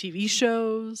Superman TV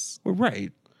shows. Well,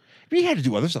 right. He had to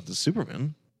do other stuff than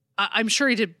Superman. I'm sure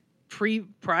he did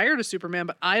prior to Superman,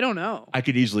 but I don't know. I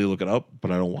could easily look it up, but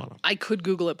I don't want to. I could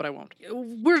Google it, but I won't.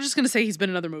 We're just going to say he's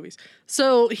been in other movies.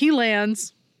 So he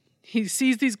lands, he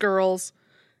sees these girls,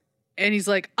 and he's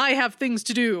like, I have things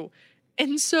to do.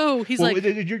 And so he's like...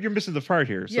 You're missing the part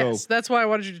here. Yes, that's why I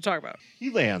wanted you to talk about it. He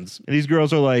lands, and these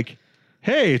girls are like,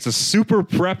 hey, it's a super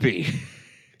preppy.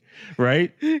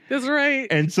 Right? That's right.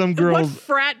 And some girls... What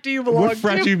frat do you belong to? What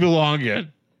frat do you belong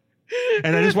in?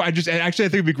 And I think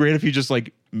it'd be great if you just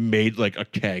like made like a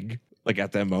keg like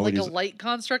at that moment. Like a light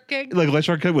construct keg? Like a light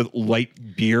construct keg with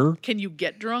light beer. Can you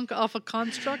get drunk off a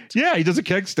construct? Yeah, he does a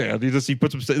keg stand. He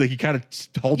puts him, like he kind of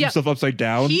holds himself upside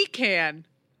down. He can,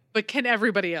 but can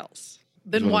everybody else?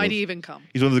 Then why do you even come?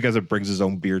 He's one of the guys that brings his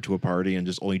own beer to a party and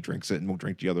just only drinks it and won't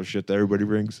drink the other shit that everybody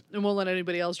brings. And won't let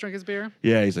anybody else drink his beer?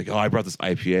 Yeah, he's like, oh, I brought this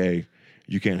IPA.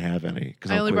 You can't have any.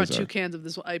 I only brought 2 cans of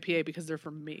this IPA because they're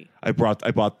from me. I bought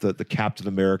the Captain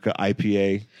America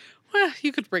IPA. Well,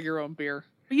 you could bring your own beer.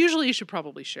 Usually you should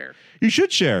probably share. You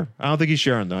should share. I don't think he's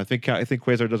sharing though. I think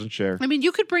Quasar doesn't share.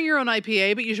 You could bring your own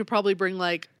IPA, but you should probably bring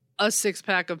like a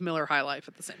 6-pack of Miller High Life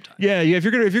at the same time. Yeah. If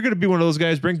you're gonna be one of those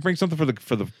guys, bring something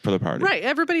for the party. Right.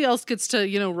 Everybody else gets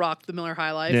to rock the Miller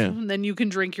High Life, and then you can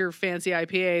drink your fancy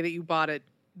IPA that you bought at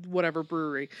whatever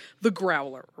brewery, the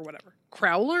Growler or whatever.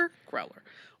 Growler.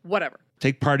 Whatever.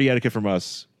 Take party etiquette from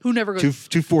us. Who never goes.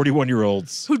 Two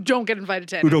 41-year-olds. Who don't get invited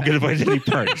to any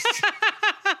parties.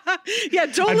 Yeah,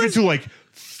 I've been to like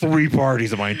 3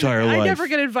 parties in my entire life. I never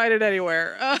get invited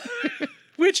anywhere.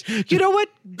 Which, you know what?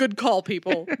 Good call,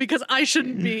 people. Because I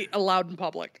shouldn't be allowed in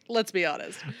public. Let's be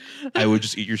honest. I would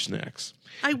just eat your snacks.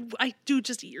 I do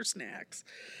just eat your snacks.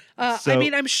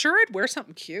 I'm sure I'd wear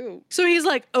something cute. So he's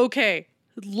like, okay,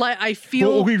 I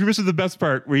feel... Well, you're missing the best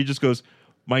part where he just goes...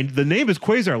 The name is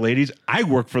Quasar, ladies. I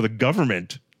work for the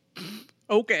government.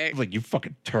 Okay. I was like, you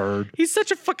fucking turd. He's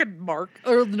such a fucking mark.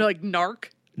 Or like narc.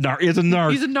 He's a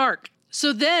narc. He's a narc.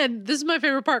 So then, this is my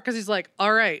favorite part because he's like,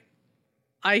 all right,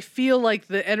 I feel like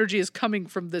the energy is coming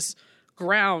from this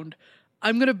ground.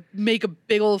 I'm going to make a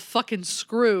big old fucking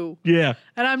screw. Yeah.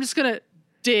 And I'm just going to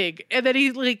dig. And then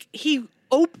he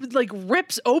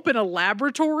rips open a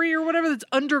laboratory or whatever that's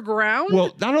underground.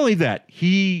 Well, not only that,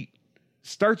 he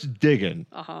starts digging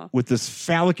with this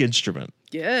phallic instrument.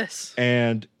 Yes.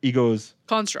 And he goes...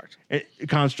 Construct.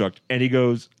 And he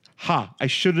goes, I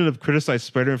shouldn't have criticized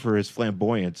Spider-Man for his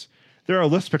flamboyance. There are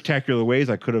less spectacular ways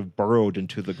I could have burrowed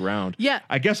into the ground. Yeah.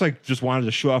 I guess I just wanted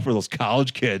to show off for those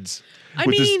college kids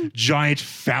this giant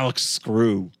phallic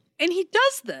screw. And he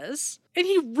does this, and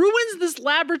he ruins this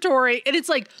laboratory, and it's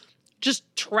like just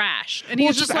trash. And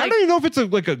he's just like... I don't even know if it's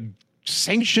a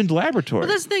sanctioned laboratory. But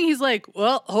that's the thing. He's like,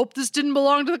 well, hope this didn't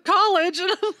belong to the college.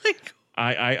 And I'm like...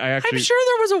 I actually... I'm sure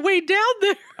there was a way down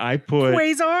there.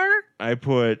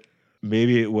 Quasar?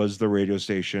 Maybe it was the radio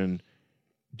station.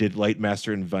 Did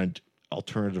Lightmaster invent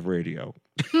alternative radio?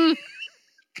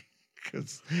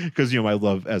 Because my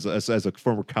love as a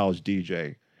former college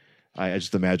DJ, I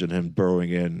just imagine him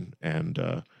burrowing in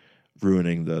and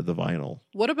ruining the vinyl.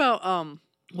 What about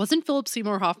wasn't Philip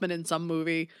Seymour Hoffman in some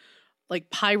movie like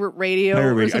Pirate Radio?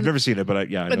 I've never seen it,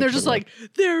 but and they're just like,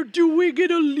 they're doing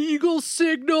an illegal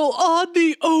signal on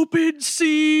the open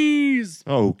seas.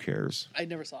 Oh, who cares? I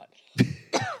never saw it.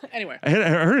 Anyway, I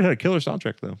heard it had a killer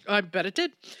soundtrack though. I bet it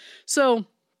did. So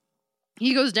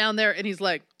he goes down there and he's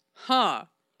like,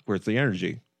 where's the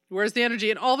energy?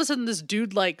 And all of a sudden this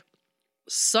dude like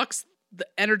sucks the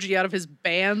energy out of his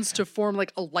bands to form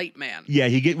like a light man. Yeah,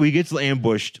 he gets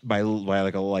ambushed by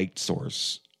like a light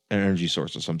source, an energy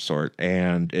source of some sort,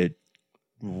 and it's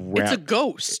a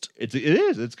ghost. It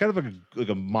is. It's kind of like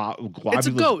a globulous. It's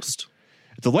a ghost.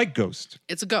 It's a light ghost.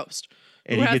 It's a ghost.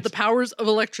 And who has the powers of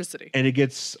electricity. And it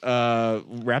gets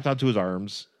wrapped onto his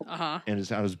arms and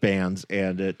it's on his bands,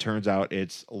 and it turns out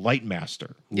it's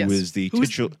Lightmaster, who's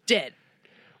dead.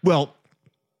 Well,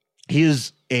 he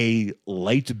is a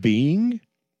light being.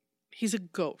 He's a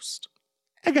ghost.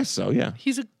 I guess so, yeah.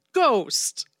 He's a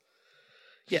ghost.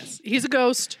 Yes, he's a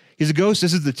ghost. He's a ghost.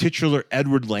 This is the titular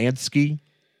Edward Lansky.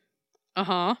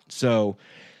 So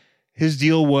his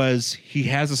deal was he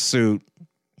has a suit.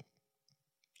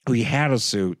 He had a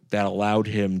suit that allowed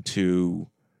him to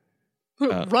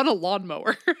run a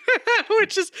lawnmower,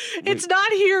 which is, it's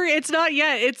not here. It's not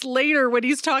yet. It's later when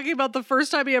he's talking about the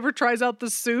first time he ever tries out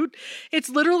the suit. It's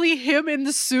literally him in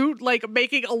the suit, like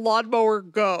making a lawnmower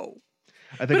go.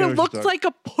 But it looks like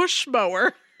a push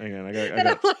mower. Hang on, and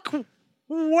I'm like,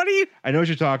 what are you? I know what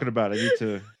you're talking about. I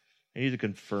need to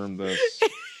confirm this.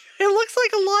 It looks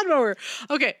like a lawnmower.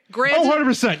 Okay, granted.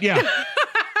 100%, yeah.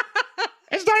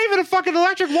 It's not even a fucking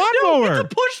electric lawnmower. No, it's a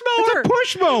push mower. It's a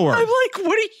push mower. I'm like,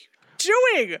 what are you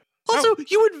doing? Also,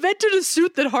 you invented a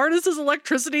suit that harnesses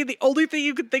electricity. The only thing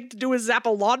you could think to do is zap a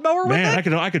lawnmower with it?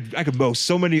 Man, I could mow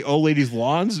so many old ladies'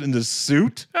 lawns in this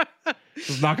suit.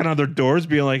 Just knocking on their doors,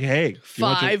 being like, "Hey,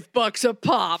 $5 a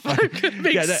pop. I could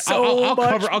make I'll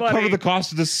cover the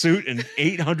cost of this suit in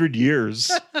 800 years.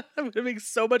 I'm gonna make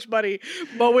so much money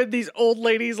mowing these old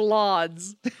ladies'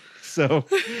 lawns." So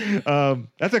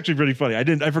that's actually pretty funny. I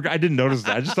didn't notice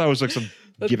that. I just thought it was like some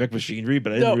gimmick machinery,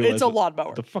 but I didn't realize it's a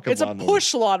lawnmower. It's a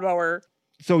push lawnmower.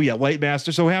 So yeah,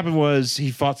 Lightmaster. So what happened was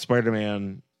he fought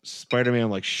Spider-Man.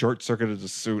 Spider-Man like short circuited the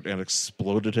suit and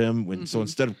exploded him. So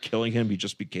instead of killing him, he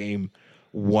just became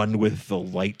one with the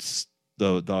lights,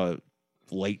 the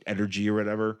light energy or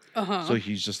whatever. So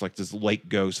he's just like this light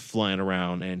ghost flying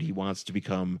around, and he wants to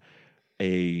become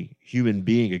a human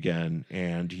being again.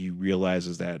 And he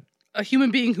realizes that a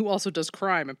human being who also does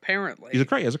crime, apparently. He's a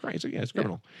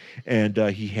criminal. And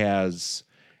he has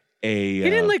he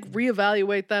didn't like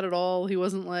reevaluate that at all. He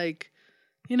wasn't like,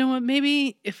 you know what,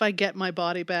 maybe if I get my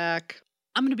body back,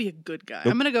 I'm going to be a good guy.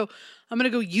 Nope. I'm going to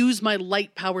go use my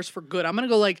light powers for good. I'm going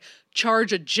to go like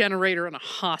charge a generator in a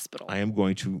hospital. I am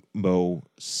going to mow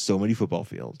so many football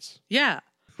fields. Yeah.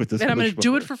 With this, and I'm going to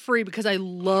do it for free because I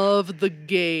love the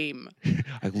game.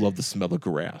 I love the smell of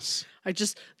grass.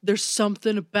 There's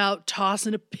something about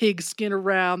tossing a pigskin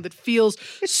around that feels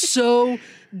so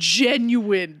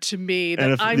genuine to me.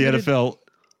 That NFL.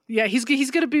 Yeah, he's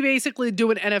going to be basically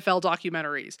doing NFL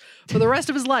documentaries for the rest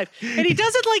of his life. And he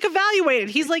doesn't like evaluate it.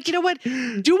 He's like, you know what?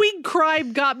 Doing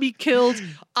crime got me killed.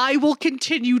 I will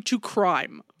continue to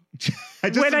crime.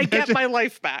 when I get my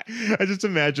life back. I just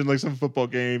imagine like some football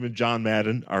game and John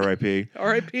Madden, R.I.P.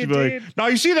 R.I.P. Like, now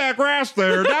you see that grass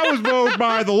there? That was mowed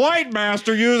by the light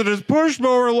master using his push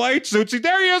mower light suit. See,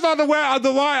 there he is on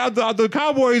the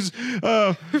Cowboys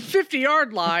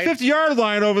 50-yard line. 50-yard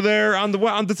line over there on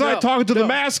the side talking to the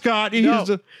mascot.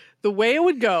 The way it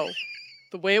would go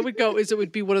is it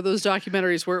would be one of those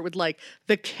documentaries where it would like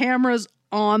the camera's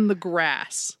on the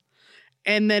grass.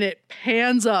 And then it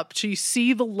pans up to you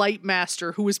see the light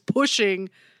master who is pushing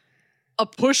a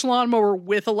push lawnmower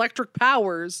with electric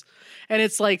powers. And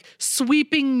it's like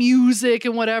sweeping music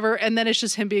and whatever. And then it's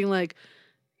just him being like,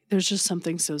 there's just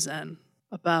something so zen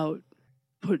about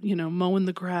mowing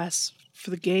the grass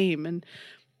for the game. And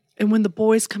when the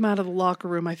boys come out of the locker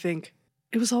room, I think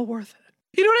it was all worth it.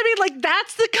 You know what I mean? Like,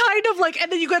 that's the kind of like,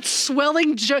 and then you got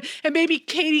swelling, and maybe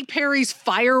Katy Perry's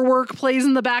Firework plays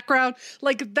in the background.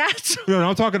 Like, that's. No,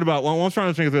 I'm talking about, well, I'm trying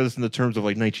to think of this in the terms of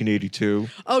like 1982.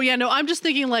 Oh, yeah, no, I'm just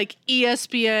thinking like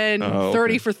ESPN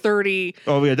 30 for 30.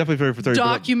 Oh, yeah, definitely 30 for 30.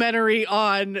 Documentary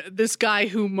on this guy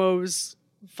who mows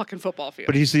fucking football fields.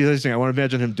 But he's the other thing. I want to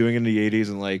imagine him doing it in the 80s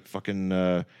and like fucking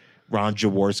Ron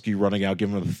Jaworski running out,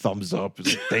 giving him the thumbs up.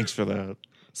 Like, thanks for that.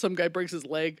 Some guy breaks his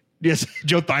leg. Yes,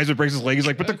 Joe Theismann breaks his leg. He's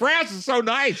like, but the grass is so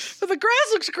nice. But the grass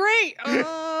looks great.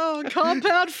 Oh,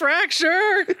 compound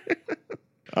fracture.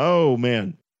 Oh,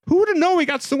 man. Who would have known we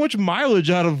got so much mileage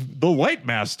out of the Light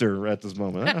Master at this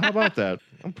moment? How about that?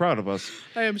 I'm proud of us.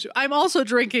 I am. I'm also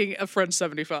drinking a French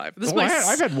 75.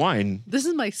 I've had wine. This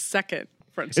is my second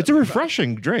French 75. It's a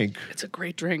refreshing drink. It's a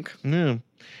great drink. Yeah.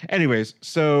 Anyways,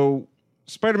 so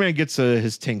Spider-Man gets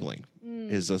his tingling,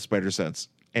 his spider sense.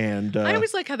 And I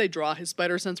always like how they draw his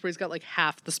spider sense where he's got like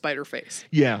half the spider face.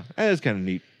 Yeah, that's kind of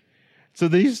neat. So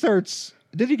then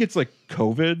he gets like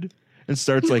COVID and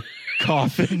starts like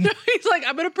coughing. No, he's like,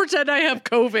 I'm going to pretend I have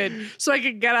COVID so I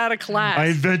can get out of class. I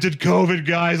invented COVID,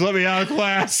 guys. Let me out of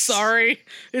class. Sorry.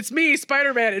 It's me,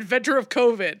 Spider-Man, inventor of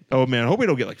COVID. Oh, man. I hope we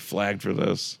don't get like flagged for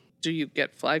this. Do you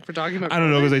get flagged for talking about I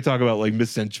don't know, because they talk about like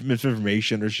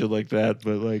misinformation or shit like that.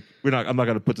 But like, I'm not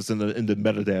going to put this in the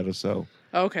metadata. So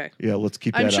okay, yeah, let's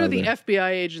keep that. I'm sure out of the there.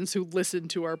 FBI agents who listen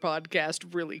to our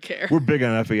podcast really care. We're big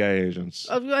on FBI agents.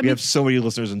 We have so many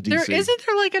listeners in DC. Isn't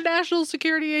there like a national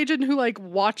security agent who like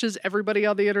watches everybody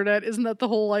on the internet? Isn't that the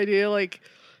whole idea? Like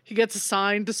he gets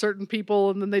assigned to certain people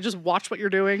and then they just watch what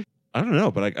you're doing. I don't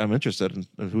know, but I'm interested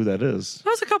in who that is. That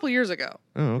was a couple years ago.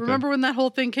 Oh, okay. Remember when that whole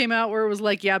thing came out where it was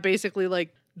like, yeah, basically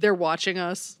like they're watching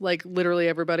us, like literally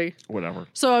everybody. Whatever.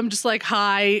 So I'm just like,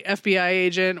 hi, FBI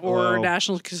agent or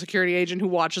national security agent who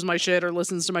watches my shit or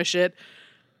listens to my shit.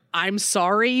 I'm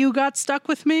sorry you got stuck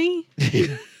with me.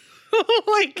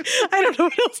 Like, I don't know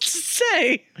what else to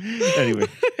say.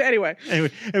 Anyway,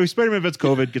 Spider-Man gets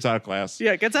COVID, gets out of class.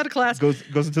 Yeah, gets out of class. Goes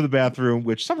into the bathroom,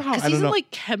 which somehow, I don't know. He's in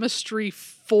like chemistry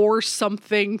for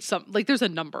something, like there's a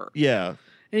number. Yeah.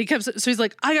 And so he's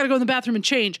like, I gotta go in the bathroom and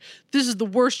change. This is the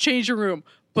worst changing room,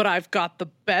 but I've got the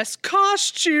best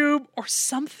costume or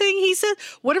something. He said,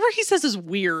 whatever he says is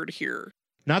weird here.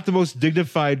 Not the most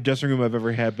dignified dressing room I've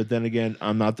ever had, but then again,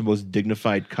 I'm not the most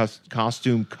dignified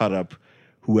costume cut up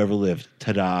who ever lived.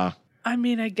 Ta-da. I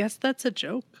mean, I guess that's a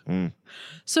joke.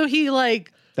 So he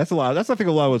like... That's a lot. That's I think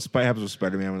a lot of what happens with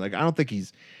Spider-Man. Like, I don't think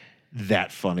he's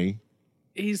that funny.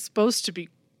 He's supposed to be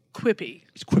quippy.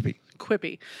 He's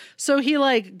quippy. So he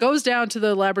like goes down to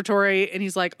the laboratory and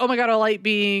he's like, oh my God, a light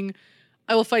being.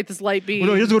 I will fight this light being. Well,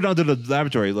 no, he doesn't go down to the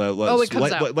laboratory. It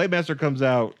comes out. Light Master comes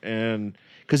out and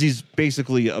because he's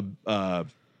basically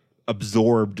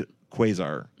absorbed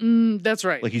Quasar. That's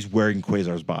right. Like he's wearing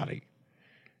Quasar's body.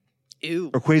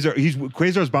 Ew. Or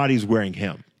Quasar's body is wearing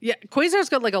him. Yeah, Quasar's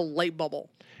got like a light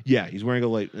bubble. Yeah, he's wearing a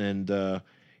light, and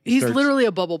he's literally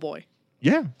a bubble boy.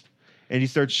 Yeah, and he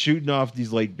starts shooting off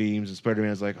these light beams, and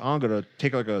Spider-Man's like, oh, I'm gonna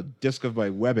take like a disc of my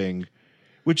webbing,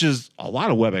 which is a lot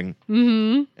of webbing,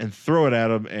 and throw it at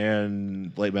him,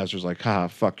 and Light Master's like, ha,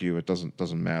 fuck you, it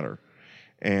doesn't matter,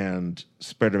 and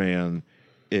Spider-Man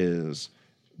is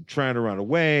trying to run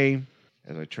away.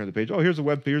 As I turn the page, here's the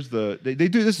web. They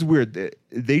do, this is weird.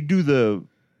 They do the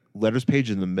letters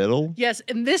page in the middle. Yes,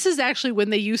 and this is actually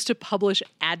when they used to publish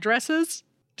addresses.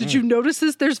 Did you notice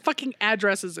this? There's fucking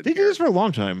addresses in here. They did this for a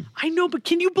long time. I know, but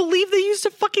can you believe they used to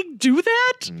fucking do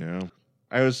that? No.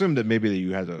 I assumed that maybe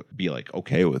you had to be like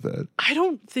okay with it. I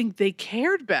don't think they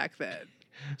cared back then.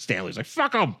 Stanley's like,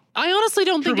 fuck them. I honestly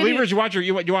don't think believers, you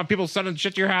want people sending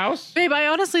shit to your house? Babe, I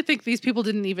honestly think these people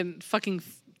didn't even fucking...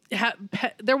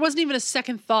 there wasn't even a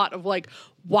second thought of like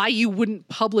why you wouldn't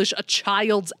publish a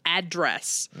child's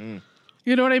address.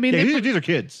 You know what I mean? Yeah, these are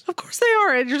kids. Of course they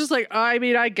are. And you're just like, I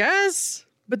mean, I guess.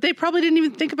 But they probably didn't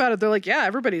even think about it. They're like, yeah,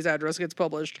 everybody's address gets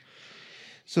published.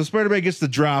 So Spider-Man gets the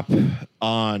drop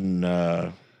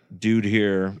on dude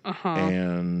here,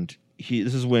 and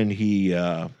this is when he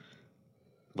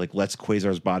like lets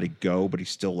Quasar's body go, but he's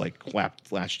still like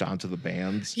latched onto the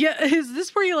bands. Yeah, is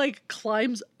this where he like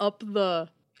climbs up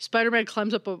Spider-Man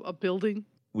climbs up a building?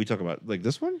 We talk about like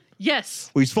this one? Yes.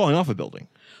 Well, he's falling off a building.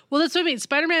 Well, that's what I mean.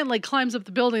 Spider-Man like climbs up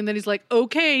the building, then he's like,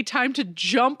 okay, time to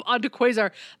jump onto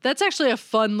Quasar. That's actually a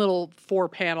fun little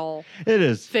 4-panel It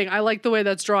is thing. I like the way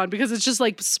that's drawn because it's just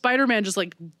like Spider-Man just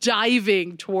like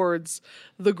diving towards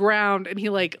the ground, and he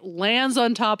like lands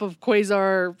on top of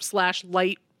Quasar /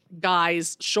 light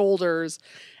guy's shoulders,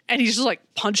 and he's just like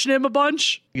punching him a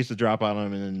bunch. He gets the drop on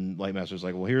him, and then Lightmaster's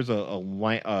like, well, here's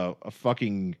a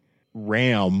fucking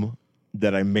ram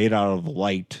that I made out of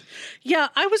light. Yeah,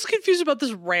 I was confused about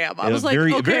this ram. I was like,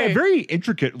 very, okay. very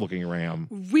intricate looking ram.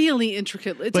 Really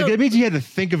intricate. It means he had to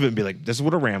think of it and be like, this is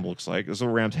what a ram looks like. This is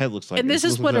what a ram's head looks like. And this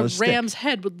is what a stick. ram's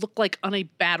head would look like on a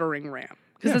battering ram.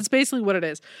 Because Yeah. that's basically what it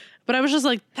is. But I was just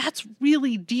like, that's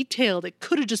really detailed. It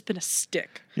could have just been a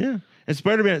stick. Yeah. And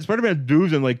Spider-Man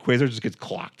moves and like Quasar just gets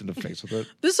clocked in the face with it.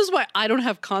 This is why I don't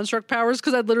have construct powers,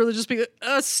 because I'd literally just be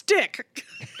a stick,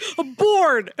 a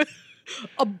board,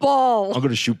 a ball. I'm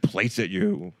gonna shoot plates at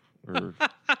you. Or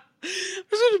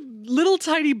Little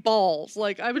tiny balls.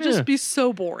 Like, I would just be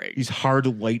so boring. these hard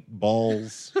light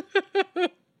balls.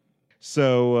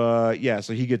 So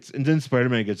so he gets, and then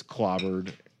Spider-Man gets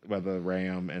clobbered by the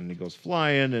ram, and he goes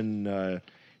flying, and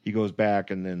he goes back,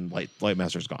 and then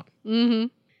Lightmaster's gone. Mm-hmm.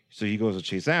 So he goes to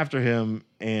chase after him,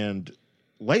 and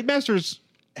Lightmaster's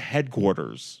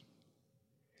headquarters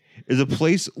is a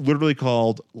place literally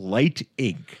called Light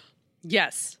Inc.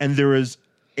 Yes. And there is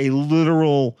a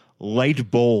literal light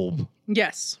bulb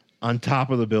Yes. on top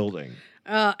of the building.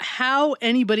 How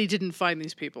anybody didn't find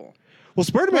these people. Well,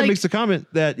 Spider-Man Like- makes the comment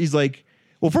that he's like,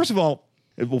 well, first of all,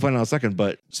 we'll find out in a second,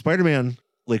 but Spider-Man,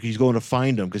 like, he's going to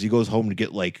find him because he goes home to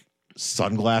get, like,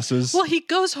 sunglasses. Well, he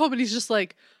goes home and he's just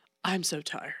like, I'm so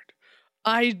tired.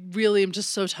 I really am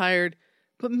just so tired.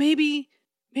 But maybe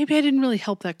I didn't really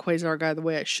help that Quasar guy the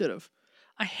way I should have.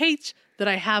 I hate that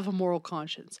I have a moral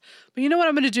conscience. But you know what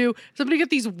I'm going to do? Is I'm going to get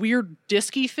these weird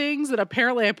disky things that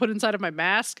apparently I put inside of my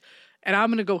mask, and I'm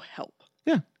going to go help.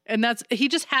 Yeah. And he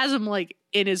just has them like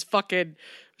in his fucking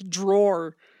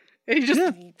drawer, and he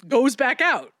just goes back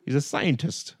out. He's a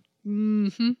scientist.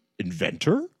 Mm-hmm.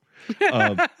 Inventor.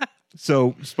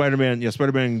 So Spider-Man,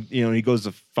 he goes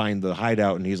to find the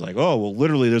hideout, and he's like, oh, well,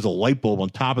 literally there's a light bulb on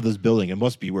top of this building. It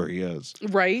must be where he is.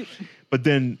 Right. But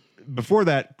then before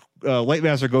that,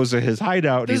 Lightmaster goes to his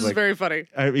hideout. This and is like, very funny.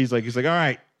 He's like, all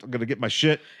right, I'm going to get my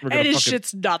shit. And his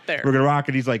shit's not there. We're going to rock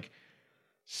it. He's like,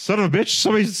 son of a bitch,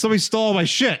 somebody stole my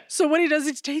shit. So what he does,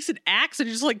 he takes an axe and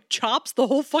he just like chops the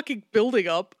whole fucking building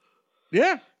up.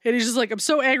 Yeah. And he's just like, I'm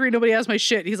so angry nobody has my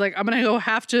shit. He's like, I'm going to go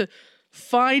have to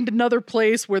find another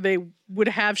place where they would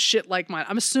have shit like mine.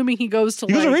 I'm assuming he goes to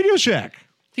He goes to Radio Shack.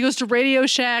 He goes to Radio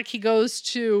Shack. He goes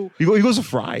to... He goes to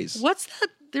Fry's. What's that?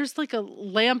 There's like a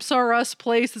Lamps Are Us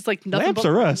place. It's like nothing Lamps but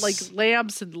Are Us? like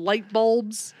lamps and light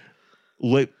bulbs.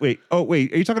 Wait. Are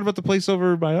you talking about the place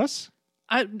over by us?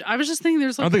 I was just thinking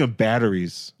there's I like... don't think of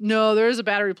batteries. No, there is a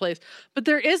battery place. But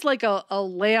there is like a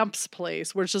lamps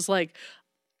place where it's just like...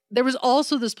 There was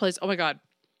also this place. Oh my God.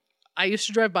 I used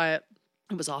to drive by it.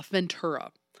 It was off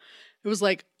Ventura. It was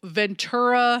like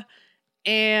Ventura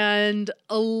and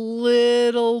a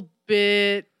little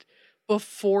bit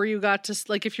before you got to,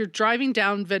 like, if you're driving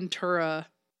down Ventura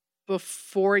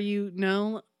before you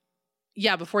got to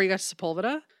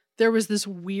Sepulveda, there was this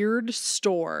weird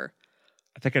store.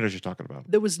 I think I know what you're talking about.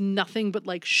 There was nothing but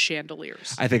like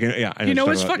chandeliers. I think, yeah. I know You know what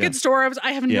which you're fucking talking store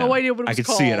I have no idea what it was I could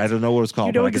called. see it. I don't know what it was called.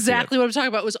 You know but I could see it. exactly what I'm talking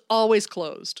about. It was always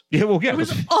closed. Yeah, well, yeah. It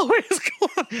was always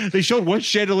closed. They showed one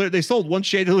chandelier. They sold one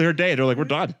chandelier a day. They're like, we're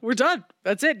done. We're done.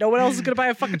 That's it. No one else is going to buy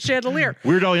a fucking chandelier.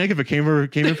 Weird Al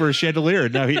Yankovic came in for a chandelier,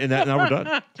 and now we're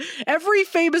done. Every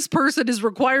famous person is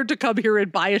required to come here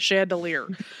and buy a chandelier.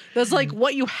 That's like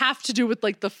what you have to do with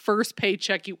like the first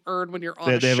paycheck you earn when you're on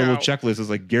They a have show. a little checklist. It's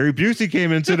like Gary Busey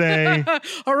came in today.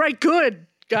 All right, good.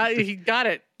 He got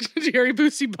it. Jerry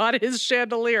Busey bought his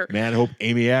chandelier. Man, I hope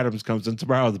Amy Adams comes in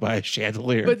tomorrow to buy a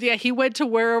chandelier. But yeah, he went to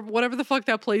whatever the fuck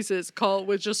that place is called,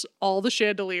 with just all the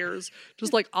chandeliers,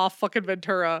 just like off fucking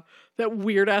Ventura, that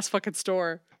weird ass fucking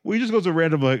store. We just go to a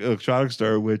random electronics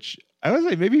store, which I was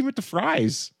like, maybe he went to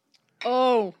Fry's.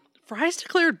 Oh, Fry's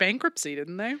declared bankruptcy,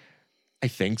 didn't they? I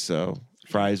think so.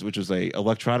 Fry's, which was a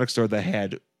electronics store that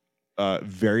had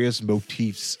various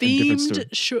motifs in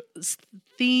different stores.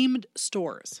 Themed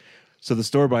stores. So the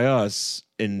store by us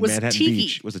in Was Manhattan tiki.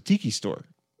 Beach was a tiki store.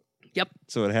 Yep.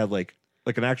 So it had like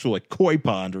like an actual like koi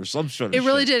pond or some sort of It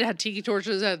really shit. did. It had tiki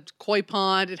torches, it had koi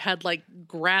pond, it had like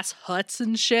grass huts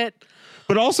and shit.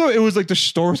 But also, it was like the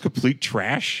store's complete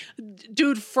trash.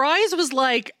 Dude, Fry's was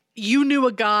like, you knew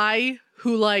a guy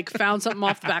who like found something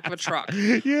off the back of a truck.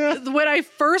 Yeah. When I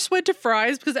first went to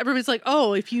Fry's, because everybody's like,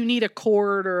 oh, if you need a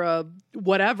cord or a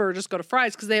whatever, just go to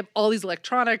Fry's because they have all these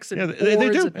electronics and Yeah, boards they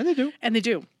do. And they do. And they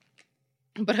do.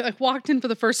 But I walked in for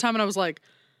the first time and I was like,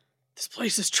 this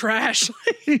place is trash.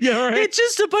 Yeah, right. It's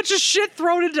just a bunch of shit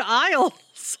thrown into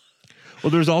aisles. Well,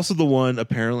 there's also the one,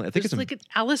 apparently, I think It's like an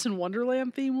Alice in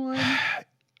Wonderland theme one.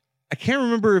 I can't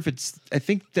remember if it's, I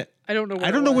think that, I don't know.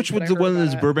 I don't know which one's the one that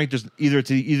is Burbank. Burbank. There's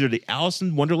either the Alice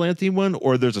in Wonderland theme one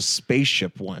or there's a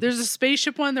spaceship one. There's a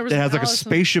spaceship one. There was that an has like a Alice in-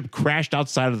 spaceship crashed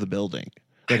outside of the building.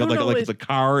 Like don't know, the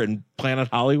car in Planet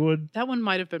Hollywood. That one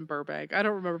might have been Burbank. I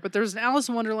don't remember. But there was an Alice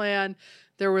in Wonderland.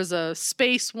 There was a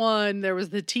space one. There was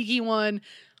the Tiki one.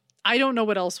 I don't know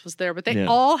what else was there, but they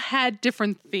all had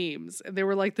different themes. And they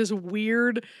were like this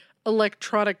weird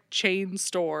electronic chain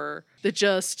store that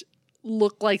just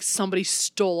looked like somebody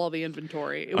stole all the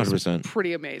inventory. It was 100%.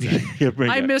 pretty amazing. Yeah,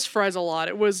 I miss Fry's a lot.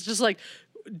 It was just like,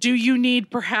 do you need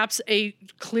perhaps a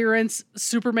clearance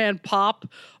Superman pop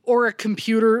or a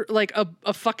computer, like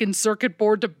a fucking circuit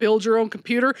board to build your own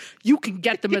computer? You can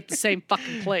get them at the same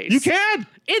fucking place. You can.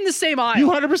 In the same aisle. You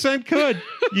 100% could.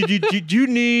 you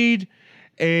need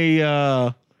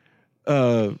a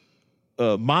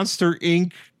Monster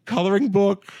Inc. coloring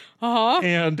book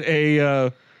and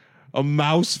a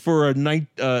mouse for a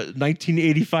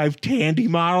 1985 Tandy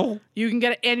model. You can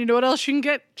get it, and you know what else you can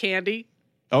get? Candy.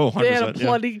 Oh, 100%. They had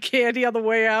plenty of candy on the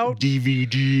way out.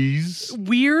 DVDs.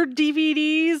 Weird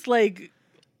DVDs, like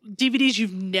DVDs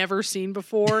you've never seen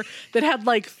before that had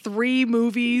like 3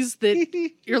 movies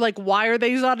that you're like, why are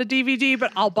these on a DVD?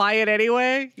 But I'll buy it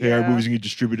anyway. They are movies you get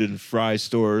distributed in Fry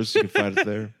stores. You can find it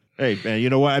there. Hey, man, you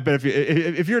know what? I bet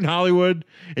if you're in Hollywood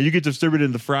and you get distributed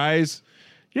in the Fries,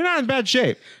 you're not in bad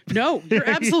shape. No, you're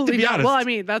absolutely To be not. honest. Well, I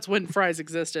mean, that's when Fry's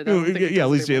existed. I don't think it Yeah, at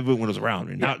does least anymore. when it was around.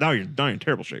 I mean, now you're in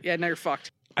terrible shape. Yeah, now you're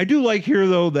fucked. I do like here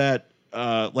though that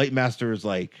Light Master is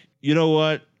like, you know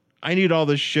what? I need all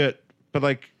this shit, but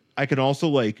like I can also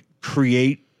like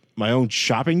create my own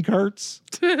shopping carts.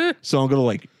 So I'm gonna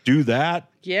like do that.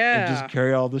 Yeah. And just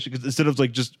carry all this shit. 'Cause instead of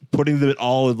like just putting them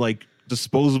all in like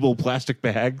disposable plastic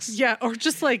bags. Yeah, or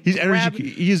just like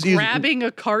He's grabbing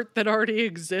a cart that already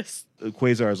exists.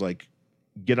 Quasar is like,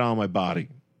 get out of my body,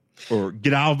 or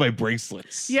get out of my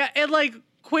bracelets. Yeah, and like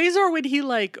Quasar, when he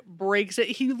like breaks it,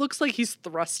 he looks like he's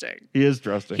thrusting. He is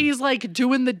thrusting. He's like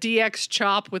doing the DX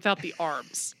chop without the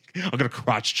arms. I'm gonna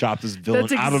crotch chop this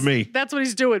villain out of me. That's what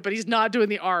he's doing, but he's not doing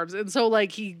the arms. And so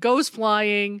like he goes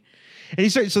flying. And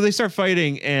so they start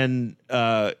fighting, and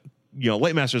Light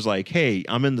Master's like, hey,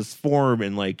 I'm in this form,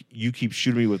 and like you keep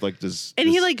shooting me with like this. And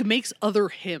he like makes other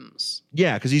hymns.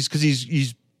 Yeah, because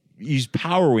he's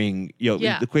powering.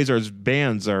 The Quasar's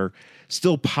bands are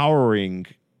still powering.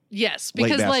 Yes,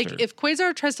 because like Master. if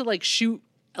Quasar tries to like shoot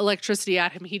electricity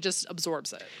at him, he just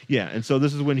absorbs it. Yeah, and so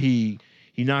this is when he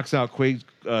knocks out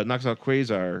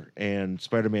Quasar, and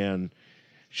Spider-Man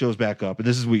shows back up, and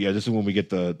this is when we get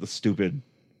the stupid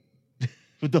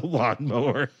with the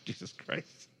lawnmower. Jesus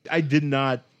Christ! I did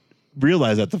not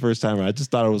realize that the first time. I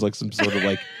just thought it was like some sort of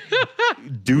like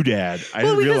doodad. I didn't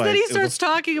Well, because realize then he it was starts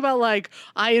talking about like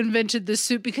I invented this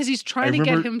suit because he's trying to get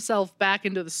remember- himself back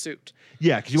into the suit.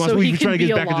 Yeah, because he wants So to he be trying to can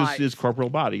get be back into alive. his corporeal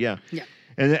body. Yeah. Yeah.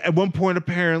 And at one point,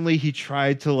 apparently, he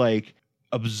tried to like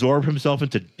absorb himself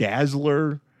into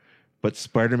Dazzler, but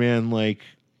Spider-Man like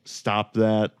stopped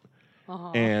that.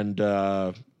 Uh-huh.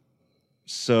 And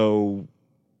so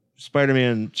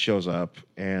Spider-Man shows up,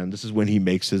 and this is when he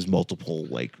makes his multiple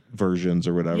like versions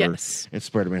or whatever. Yes. And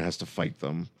Spider-Man has to fight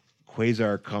them.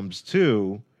 Quasar comes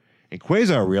to, and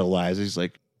Quasar realizes, he's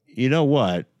like, you know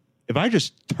what? If I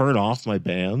just turn off my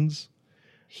bands,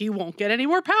 He won't get any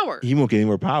more power. he won't get any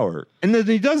more power. And then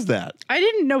he does that. I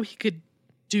didn't know he could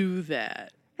do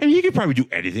that. And he could probably do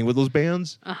anything with those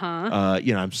bands. Uh-huh.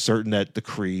 I'm certain that the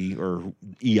Kree or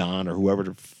Eon or whoever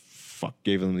the fuck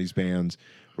gave them these bands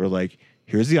were like,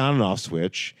 here's the on and off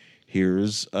switch.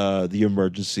 Here's the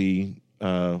emergency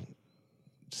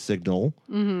signal.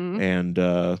 Mm-hmm.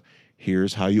 And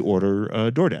here's how you order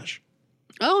DoorDash.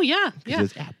 Oh, yeah. Yeah.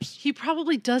 It's apps. He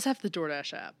probably does have the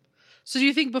DoorDash app. So do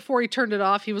you think before he turned it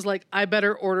off, he was like, I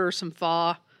better order some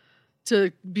pho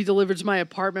to be delivered to my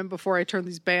apartment before I turn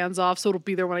these bands off so it'll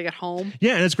be there when I get home?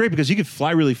 Yeah, and it's great because he can fly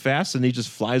really fast, and he just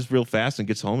flies real fast and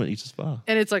gets home and eats his pho.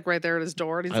 And it's like right there at his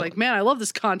door. And he's like, man, I love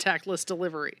this contactless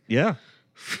delivery. Yeah.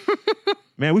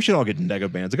 Man, we should all get Nega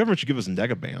bands. The government should give us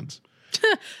Nega bands.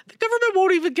 The government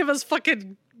won't even give us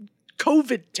fucking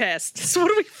COVID tests. What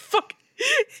do we fuck?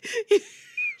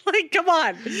 Like, come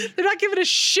on. They're not giving a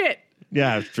shit.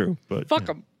 Yeah, it's true. But Fuck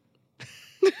them.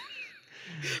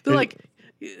 They're like,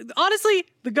 honestly,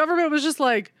 the government was just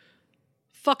like,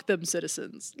 fuck them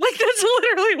citizens. Like, that's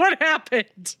literally what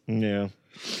happened. Yeah.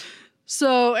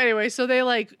 So anyway, so they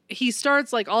like, he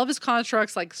starts like all of his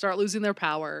constructs like start losing their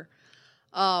power.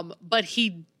 But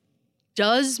he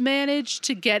does manage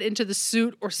to get into the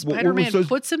suit, or Spider-Man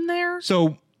puts him there.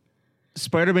 So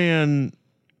Spider-Man,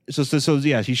 so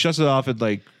yeah, he shuts it off and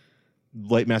like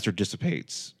Lightmaster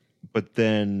dissipates. But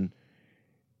then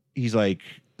he's like,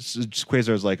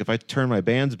 Quasar's like, if I turn my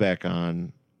bands back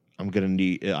on,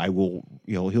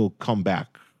 he'll come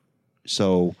back.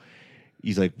 So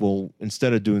he's like, well,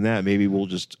 instead of doing that, maybe we'll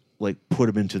just like put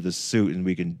him into the suit and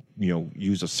we can,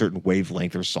 use a certain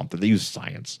wavelength or something. They use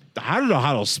science. I don't know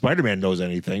how Spider-Man knows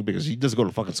anything because he doesn't go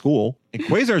to fucking school. And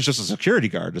Quasar is just a security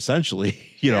guard, essentially,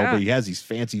 but he has these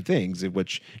fancy things in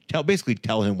which basically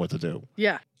tell him what to do.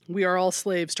 Yeah. We are all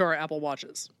slaves to our Apple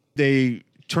Watches. They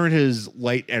turn his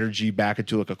light energy back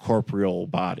into like a corporeal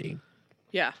body.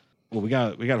 Yeah. Well, we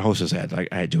got Hostess head.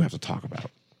 I do have to talk about.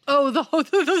 Oh,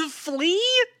 the flea?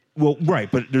 Well, right,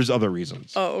 but there's other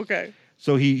reasons. Oh, okay.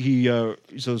 So so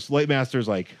Lightmaster's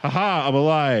like, haha, I'm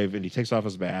alive. And he takes off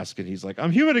his mask and he's like,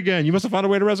 I'm human again. You must have found a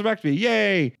way to resurrect me.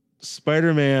 Yay.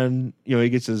 Spider-Man, he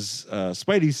gets his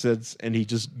Spidey sense and he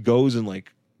just goes and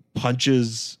like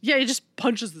punches. Yeah, he just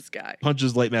punches this guy.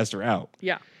 Punches Lightmaster out.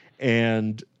 Yeah.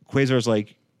 And Quasar's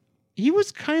like, he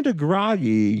was kind of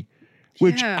groggy,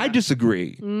 which I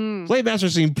disagree.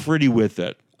 Lightmaster seemed pretty with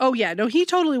it. Oh, yeah. No, he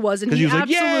totally was. And he was like,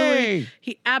 yay!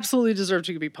 He absolutely deserved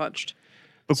to be punched.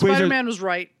 But Spider-Man was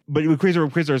right. But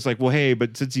Quasar's like, well, hey,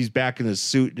 but since he's back in his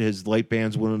suit, his light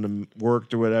bands wouldn't have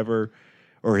worked or whatever,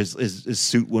 or his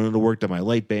suit wouldn't have worked on my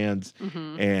light bands.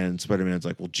 Mm-hmm. And Spider-Man's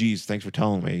like, well, geez, thanks for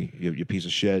telling me, you piece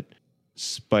of shit.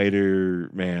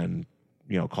 Spider-Man,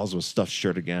 calls him a stuffed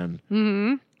shirt again.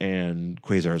 Mm-hmm. And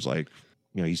Quasar's like,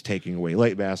 he's taking away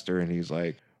Lightmaster, and he's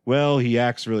like, well, he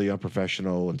acts really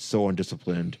unprofessional and so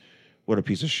undisciplined. What a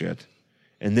piece of shit.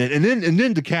 And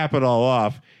then to cap it all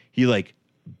off, he like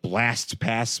blasts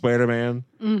past Spider-Man.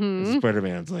 Mm-hmm.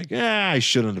 Spider-Man's like, I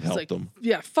shouldn't have helped him.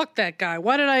 Yeah, fuck that guy.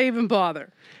 Why did I even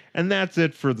bother? And that's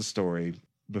it for the story.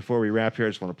 Before we wrap here, I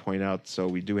just want to point out, so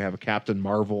we do have a Captain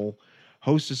Marvel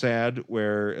Hostess ad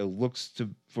where it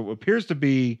appears to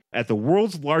be at the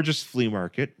world's largest flea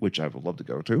market, which I would love to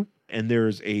go to. And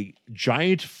there's a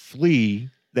giant flea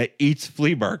that eats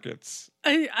flea markets.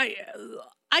 I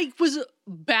was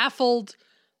baffled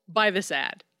by this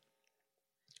ad.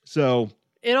 So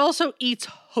it also eats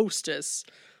Hostess,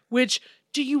 which,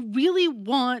 do you really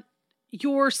want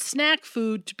your snack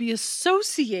food to be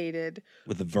associated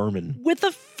with a vermin? With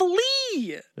a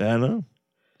flea? I know.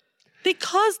 They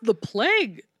caused the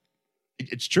plague.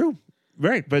 It's true.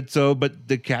 Right. But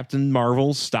the Captain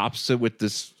Marvel stops it with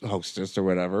this Hostess or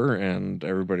whatever, and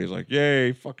everybody's like,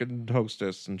 yay, fucking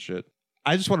Hostess and shit.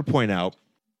 I just want to point out,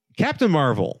 Captain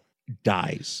Marvel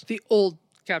dies. The old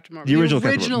Captain Marvel. The original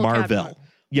Captain Marvel.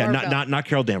 Yeah, Marvel. Not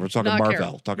Carol Danvers. Talking not Marvel.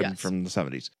 Carol. Talking yes. From the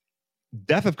 70s.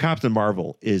 Death of Captain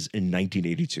Marvel is in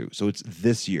 1982, so it's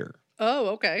this year. Oh,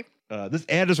 okay. This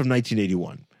ad is from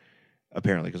 1981,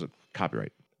 apparently, because of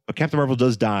copyright. But Captain Marvel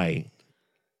does die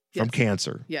from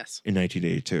cancer. Yes. In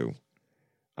 1982.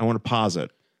 I want to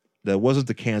posit that it wasn't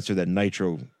the cancer that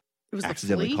Nitro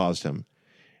accidentally caused him.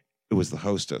 It was the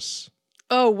Hostess.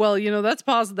 Oh, well, that's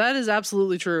positive. That is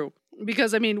absolutely true.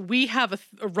 Because, we have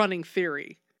a running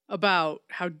theory about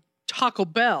how Taco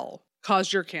Bell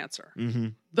caused your cancer. Mm-hmm.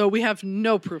 Though we have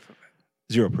no proof of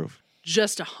it. Zero proof.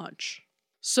 Just a hunch.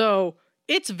 So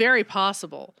it's very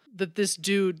possible that this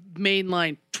dude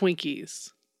mainlined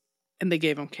Twinkies and they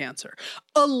gave him cancer.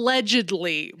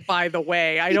 Allegedly, by the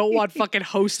way. I don't want fucking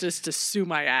Hostess to sue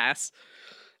my ass.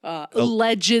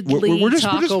 Allegedly, we're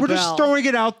just throwing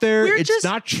it out there. It's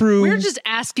not true. We're just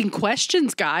asking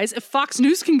questions, guys. If Fox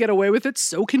News can get away with it,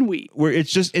 so can we. We're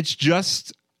just we're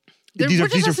just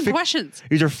asking questions.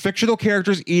 These are fictional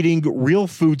characters eating real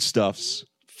foodstuffs.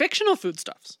 Fictional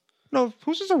foodstuffs. No,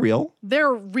 Hostess are real.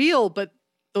 They're real, but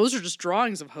those are just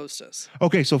drawings of Hostess.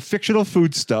 Okay, so fictional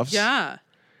foodstuffs. Yeah.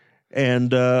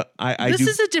 And this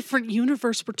is a different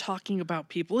universe we're talking about,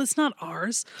 people. It's not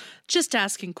ours. Just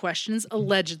asking questions.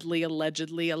 Allegedly.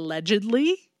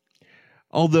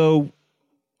 Although,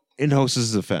 in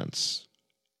Hostess' defense,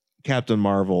 Captain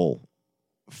Marvel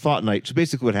fought Nitro. So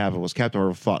basically what happened was Captain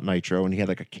Marvel fought Nitro, and he had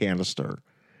like a canister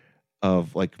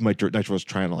of like Nitro was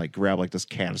trying to like grab like this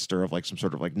canister of like some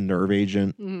sort of like nerve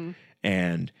agent. Mm-hmm.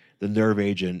 And the nerve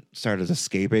agent started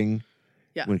escaping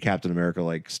when Captain America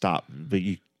like stopped. But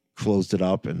he closed it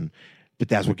up, but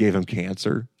that's what gave him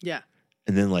cancer. Yeah.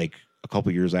 And then like a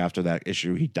couple years after that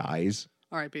issue, he dies.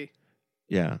 R.I.P.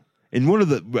 Yeah. And one of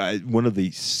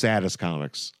the saddest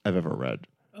comics I've ever read.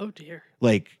 Oh dear.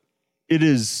 Like, it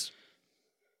is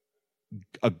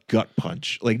a gut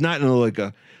punch. Like, not in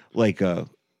a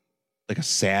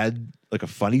sad, like a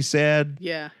funny sad.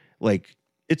 Yeah. Like,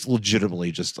 it's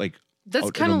legitimately just like that's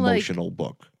an kind of like emotional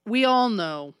book. We all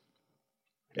know.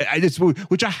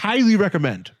 Which I highly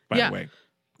recommend, by the way.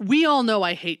 We all know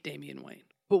I hate Damian Wayne.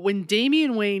 But when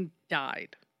Damian Wayne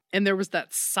died and there was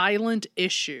that silent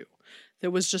issue,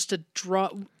 there was just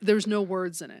there's no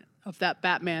words in it of that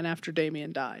Batman after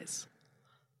Damian dies.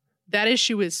 That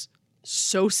issue is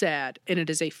so sad, and it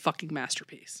is a fucking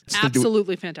masterpiece.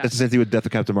 Absolutely fantastic. That's the same thing with Death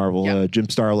of Captain Marvel, Jim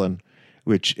Starlin,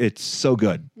 which it's so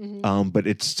good, but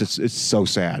it's so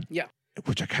sad. Yeah,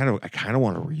 which I kind of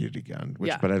want to read it again.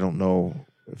 But I don't know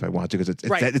if I want to because it's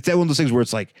right. It's that one of those things where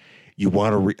it's like you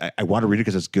want to read. I want to read it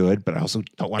because it's good, but I also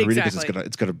don't want to read it because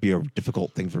it's gonna be a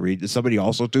difficult thing to read. Somebody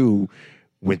also too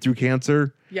went through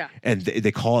cancer. Yeah, and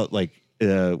they call it like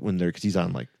when they're because he's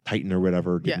on like Titan or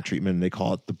whatever getting treatment, and they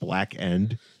call it the Black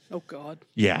End. Oh God.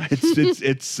 Yeah,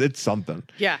 it's something.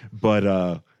 Yeah.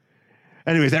 But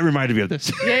anyways, that reminded me of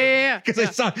this. Yeah.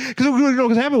 Because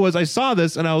what happened was I saw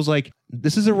this and I was like,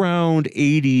 this is around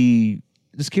 80.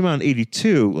 This came out in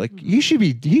 82. Like he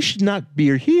should not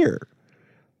be here.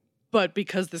 But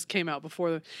because this came out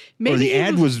before the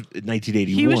ad was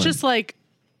 1981. He was just like,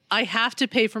 I have to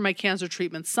pay for my cancer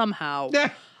treatment somehow.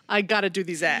 I got to do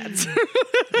these ads.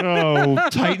 Oh,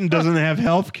 Titan doesn't have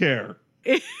health care.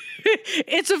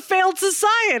 It's a failed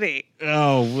society.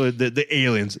 Oh, the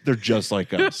aliens, they're just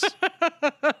like us.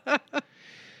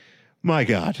 My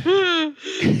God.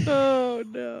 Oh,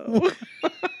 no.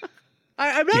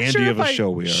 I'm not sure if I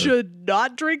should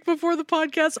not drink before the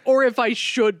podcast or if I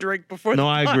should drink before the podcast. No,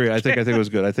 I agree. I think it was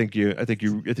good. I think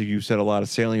you said a lot of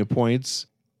salient points.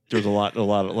 There's a lot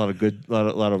of good, a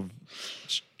lot of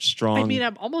strong. I mean,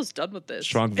 I'm almost done with this.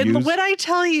 Strong views. And when I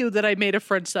tell you that I made a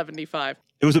French 75,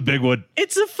 it was a big one.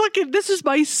 This is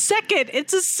my second.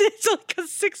 It's like a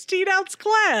 16-ounce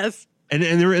glass. And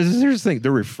here's the thing,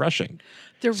 they're refreshing.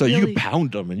 You can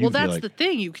pound them. And that's the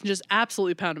thing. You can just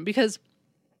absolutely pound them because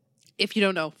if you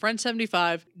don't know, French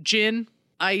 75, gin,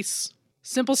 ice,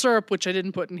 simple syrup, which I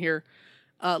didn't put in here,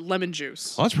 lemon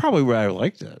juice. Well, that's probably where I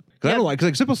liked it. Because I don't like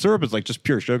simple syrup is like just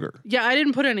pure sugar. Yeah, I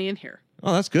didn't put any in here.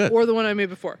 Oh, that's good. Or the one I made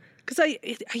before. Because I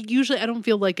usually don't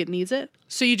feel like it needs it.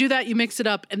 So you do that, you mix it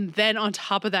up, and then on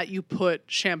top of that you put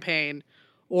champagne,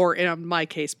 or in my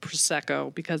case,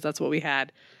 Prosecco, because that's what we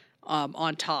had,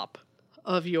 on top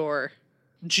of your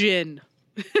gin.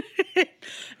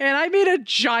 And I made a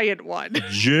giant one.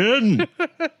 Gin?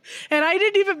 And I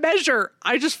didn't even measure.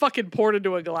 I just fucking poured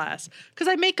into a glass. Because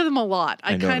I make them a lot.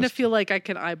 I kind of feel like I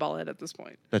can eyeball it at this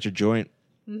point. That's your joint?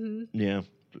 Mm-hmm. Yeah.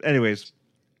 Anyways,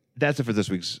 that's it for this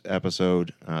week's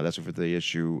episode. That's it for the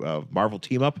issue of Marvel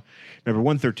Team Up, number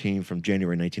 113 from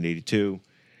January 1982.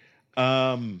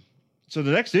 So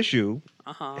the next issue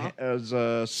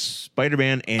is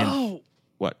Spider-Man and... Oh!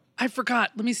 What? I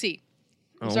forgot. Let me see.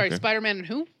 I'm sorry, okay. Spider-Man and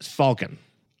who? Falcon.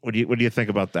 What do you think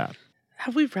about that?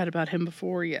 Have we read about him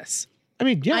before? Yes. I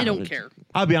mean, yeah. I don't care.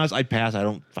 I'll be honest, I'd pass. I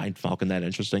don't find Falcon that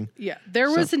interesting. Yeah. There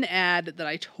was an ad that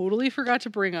I totally forgot to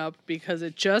bring up because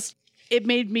it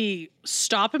made me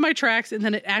stop in my tracks, and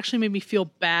then it actually made me feel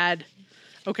bad.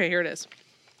 Okay, here it is.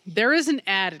 There is an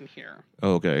ad in here.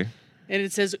 Okay. And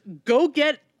it says, go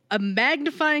get a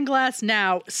magnifying glass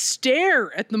now,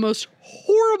 stare at the most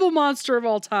horrible monster of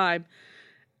all time.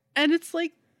 And it's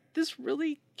like this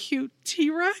really cute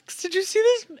T-Rex. Did you see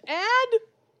this ad?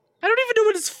 I don't even know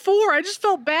what it's for. I just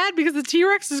felt bad because the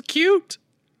T-Rex is cute.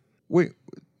 Wait.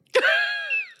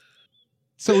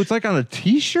 So it's like on a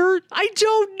T-shirt? I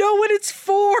don't know what it's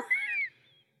for.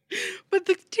 But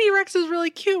the T-Rex is really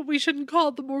cute. We shouldn't call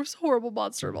it the most horrible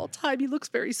monster of all time. He looks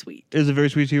very sweet. It is a very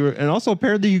sweet T-Rex. And also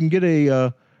apparently you can get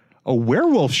a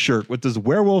werewolf shirt with this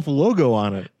werewolf logo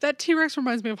on it. That T-Rex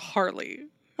reminds me of Harley.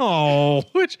 Oh,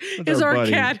 which is our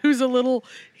cat he's a little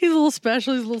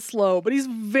special. He's a little slow, but he's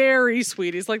very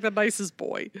sweet. He's like the nicest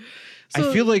boy. So,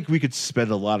 I feel like we could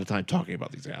spend a lot of time talking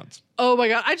about these ads. Oh my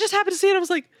God. I just happened to see it. I was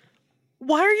like,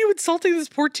 why are you insulting this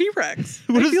poor T-Rex?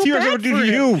 What does T-Rex ever do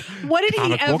to you? What did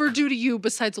he ever do to you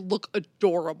besides look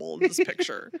adorable in this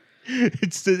picture?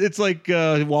 It's like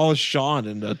Wallace Shawn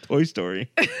in Toy Story.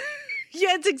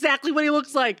 Yeah, it's exactly what he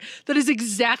looks like. That is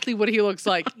exactly what he looks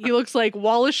like. He looks like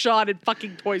Wallace Shawn in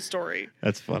fucking Toy Story.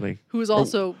 That's funny. Who is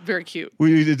also very cute. Well,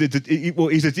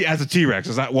 he's as a T-Rex.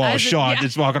 It's not Wallace Shawn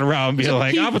just walking around being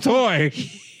like, I'm a toy.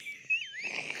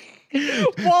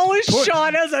 Wallace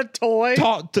Shawn as a toy.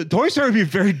 Toy Story would be a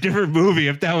very different movie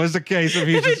if that was the case. If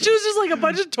it was just like a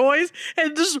bunch of toys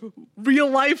and just real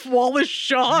life Wallace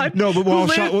Shawn. No, but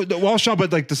Wallace Shawn,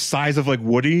 but like the size of like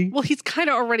Woody. Well, he's kind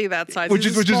of already that size. Which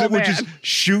is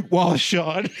shoot Wallace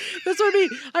Shawn. That's what I mean.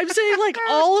 I'm saying like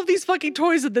all of these fucking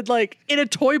toys and then like in a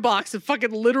toy box of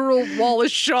fucking literal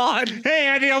Wallace Shawn. Hey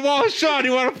Andy, I'm Wallace Shawn.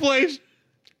 You want to play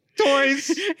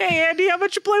toys? Hey Andy, how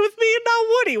about you play with me and not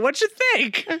Woody? What you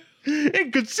think?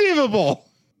 Inconceivable.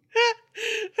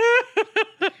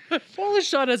 Wallace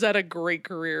Shawn has had a great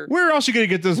career. Where else are you going to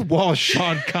get this Wallace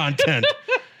Shawn content?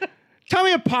 Tell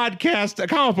me a podcast, a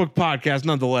comic book podcast,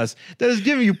 nonetheless, that is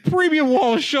giving you premium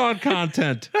Wallace Shawn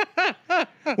content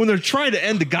when they're trying to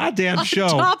end the goddamn show.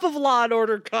 On top of Law and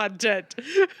Order content.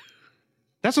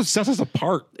 That's what sets us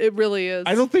apart. It really is.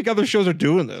 I don't think other shows are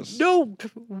doing this. No,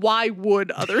 why would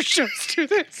other shows do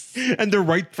this? And they're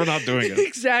right for not doing it.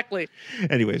 Exactly.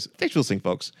 Anyways, thanks for listening,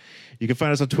 folks. You can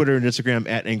find us on Twitter and Instagram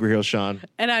at Angry Hero Sean.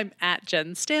 And I'm at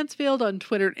Jen Stansfield on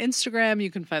Twitter and Instagram.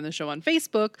 You can find the show on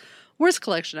Facebook, Worst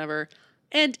Collection Ever,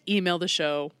 and email the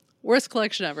show,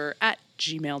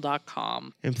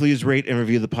 worstcollectionever@gmail.com. And please rate and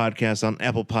review the podcast on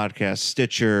Apple Podcasts,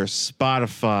 Stitcher,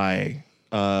 Spotify.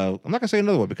 I'm not going to say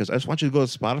another one because I just want you to go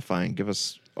to Spotify and give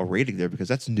us a rating there because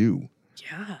that's new.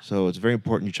 Yeah. So it's very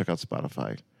important you check out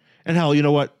Spotify. And hell, you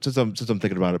know what? Since I'm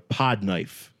thinking about it, Pod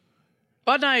Knife.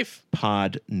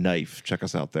 Check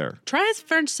us out there. Try us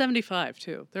French 75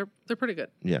 too. They're pretty good.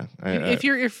 Yeah. If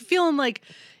you're feeling like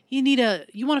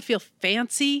you want to feel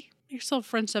fancy, make yourself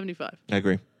French 75. I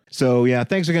agree. So yeah,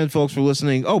 thanks again, folks, for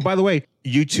listening. Oh, by the way,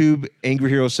 YouTube Angry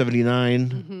Hero 79.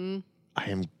 Mm-hmm. I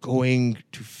am going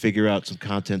to figure out some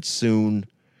content soon.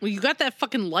 Well, you got that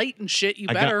fucking light and shit. You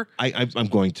better. I'm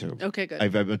going to. Okay, good.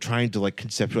 I've been trying to like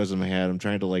conceptualize in my head. I'm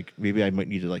trying to like maybe I might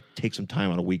need to like take some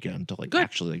time on a weekend to like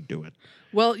actually like, do it.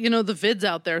 Well, the vid's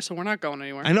out there, so we're not going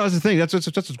anywhere. I know that's the thing. That's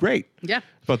what's great. Yeah.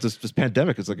 About this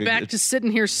pandemic. It's like back to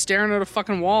sitting here staring at a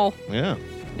fucking wall. Yeah.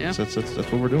 Yeah. So that's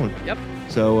what we're doing. Yep.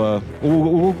 So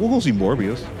we'll see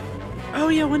Morbius. Oh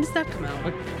yeah, when does that come out?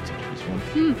 This one.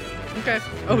 Okay.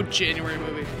 Oh, January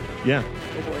movie. Yeah.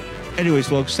 Oh boy. Anyways,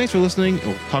 folks, thanks for listening.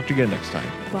 We'll talk to you again next time.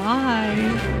 Bye.